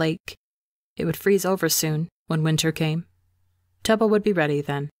out at the lake. It would freeze over soon, when winter came. Tubbo would be ready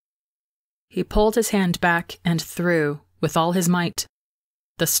then. He pulled his hand back and threw with all his might.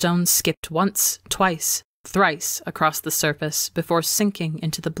 The stone skipped once, twice, thrice across the surface before sinking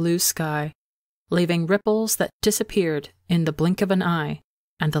into the blue sky, leaving ripples that disappeared in the blink of an eye,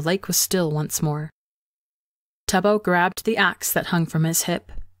 and the lake was still once more. Tubbo grabbed the axe that hung from his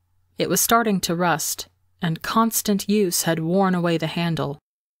hip. It was starting to rust, and constant use had worn away the handle,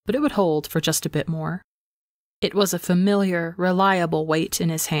 but it would hold for just a bit more. It was a familiar, reliable weight in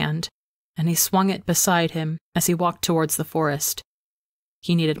his hand, and he swung it beside him as he walked towards the forest.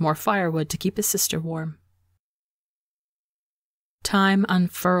 He needed more firewood to keep his sister warm. Time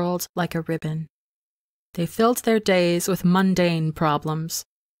unfurled like a ribbon. They filled their days with mundane problems,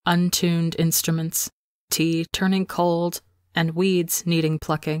 untuned instruments, tea turning cold, and weeds needing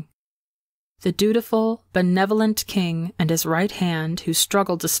plucking. The dutiful, benevolent king and his right hand who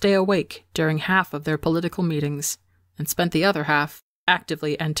struggled to stay awake during half of their political meetings, and spent the other half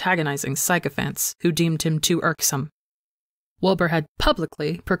actively antagonizing sycophants who deemed him too irksome. Wilbur had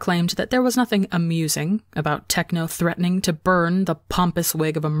publicly proclaimed that there was nothing amusing about Techno threatening to burn the pompous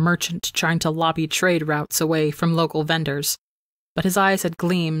wig of a merchant trying to lobby trade routes away from local vendors, but his eyes had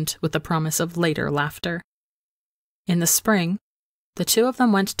gleamed with the promise of later laughter. In the spring, the two of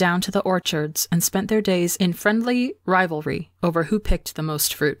them went down to the orchards and spent their days in friendly rivalry over who picked the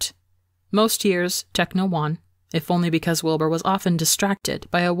most fruit. Most years, Techno won, if only because Wilbur was often distracted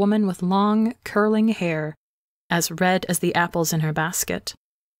by a woman with long, curling hair as red as the apples in her basket.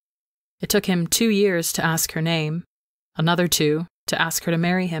 It took him 2 years to ask her name, another 2 to ask her to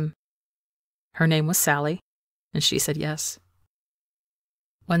marry him. Her name was Sally, and she said yes.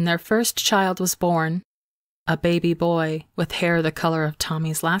 When their first child was born, a baby boy with hair the color of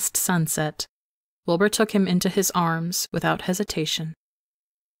Tommy's last sunset, Wilbur took him into his arms without hesitation.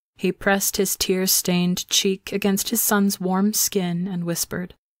 He pressed his tear-stained cheek against his son's warm skin and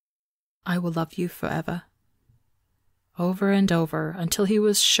whispered, "I will love you forever," over and over until he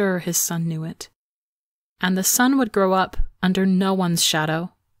was sure his son knew it. And the son would grow up under no one's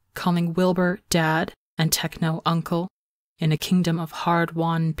shadow, calling Wilbur Dad and Techno Uncle in a kingdom of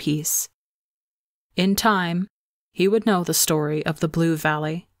hard-won peace. In time, he would know the story of the Blue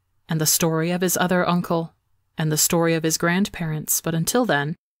Valley, and the story of his other uncle, and the story of his grandparents, but until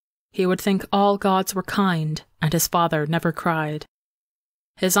then, he would think all gods were kind and his father never cried.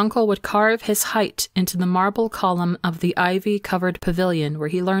 His uncle would carve his height into the marble column of the ivy-covered pavilion where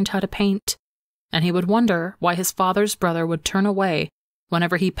he learned how to paint, and he would wonder why his father's brother would turn away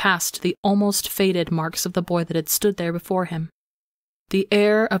whenever he passed the almost faded marks of the boy that had stood there before him. The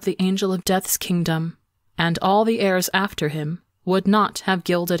heir of the Angel of Death's kingdom, and all the heirs after him, would not have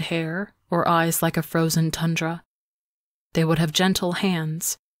gilded hair or eyes like a frozen tundra. They would have gentle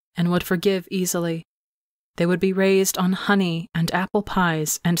hands, and would forgive easily. They would be raised on honey and apple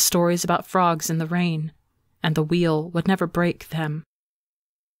pies and stories about frogs in the rain, and the wheel would never break them.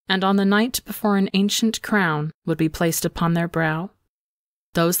 And on the night before an ancient crown would be placed upon their brow,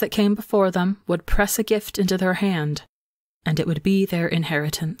 those that came before them would press a gift into their hand, and it would be their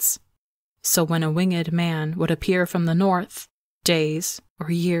inheritance. So when a winged man would appear from the north, days or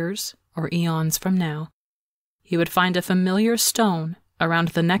years or eons from now, he would find a familiar stone around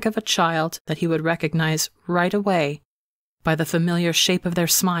the neck of a child that he would recognize right away by the familiar shape of their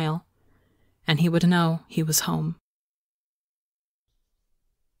smile, and he would know he was home.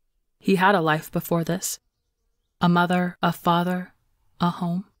 He had a life before this. A mother, a father, a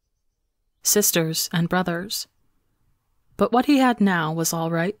home. Sisters and brothers. But what he had now was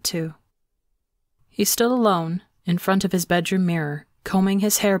all right, too. He stood alone in front of his bedroom mirror, combing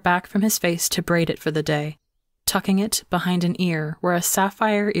his hair back from his face to braid it for the day, tucking it behind an ear where a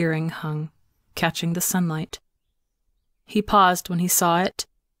sapphire earring hung, catching the sunlight. He paused when he saw it,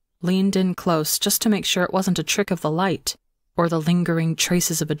 leaned in close just to make sure it wasn't a trick of the light or the lingering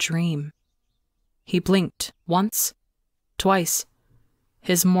traces of a dream. He blinked once, twice,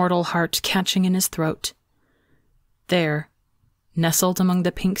 his mortal heart catching in his throat. There, nestled among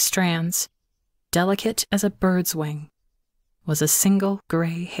the pink strands, delicate as a bird's wing, was a single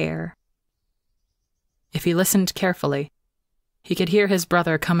gray hair. If he listened carefully, he could hear his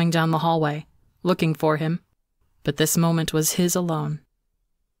brother coming down the hallway, looking for him, but this moment was his alone.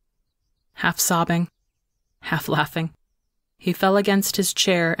 Half sobbing, half laughing, he fell against his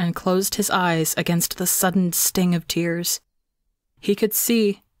chair and closed his eyes against the sudden sting of tears. He could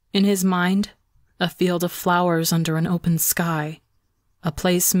see, in his mind, a field of flowers under an open sky, a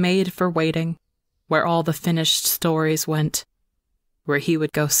place made for waiting, where all the finished stories went, where he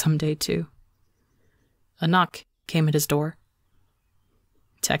would go someday too. A knock came at his door.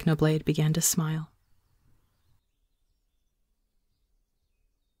 Technoblade began to smile.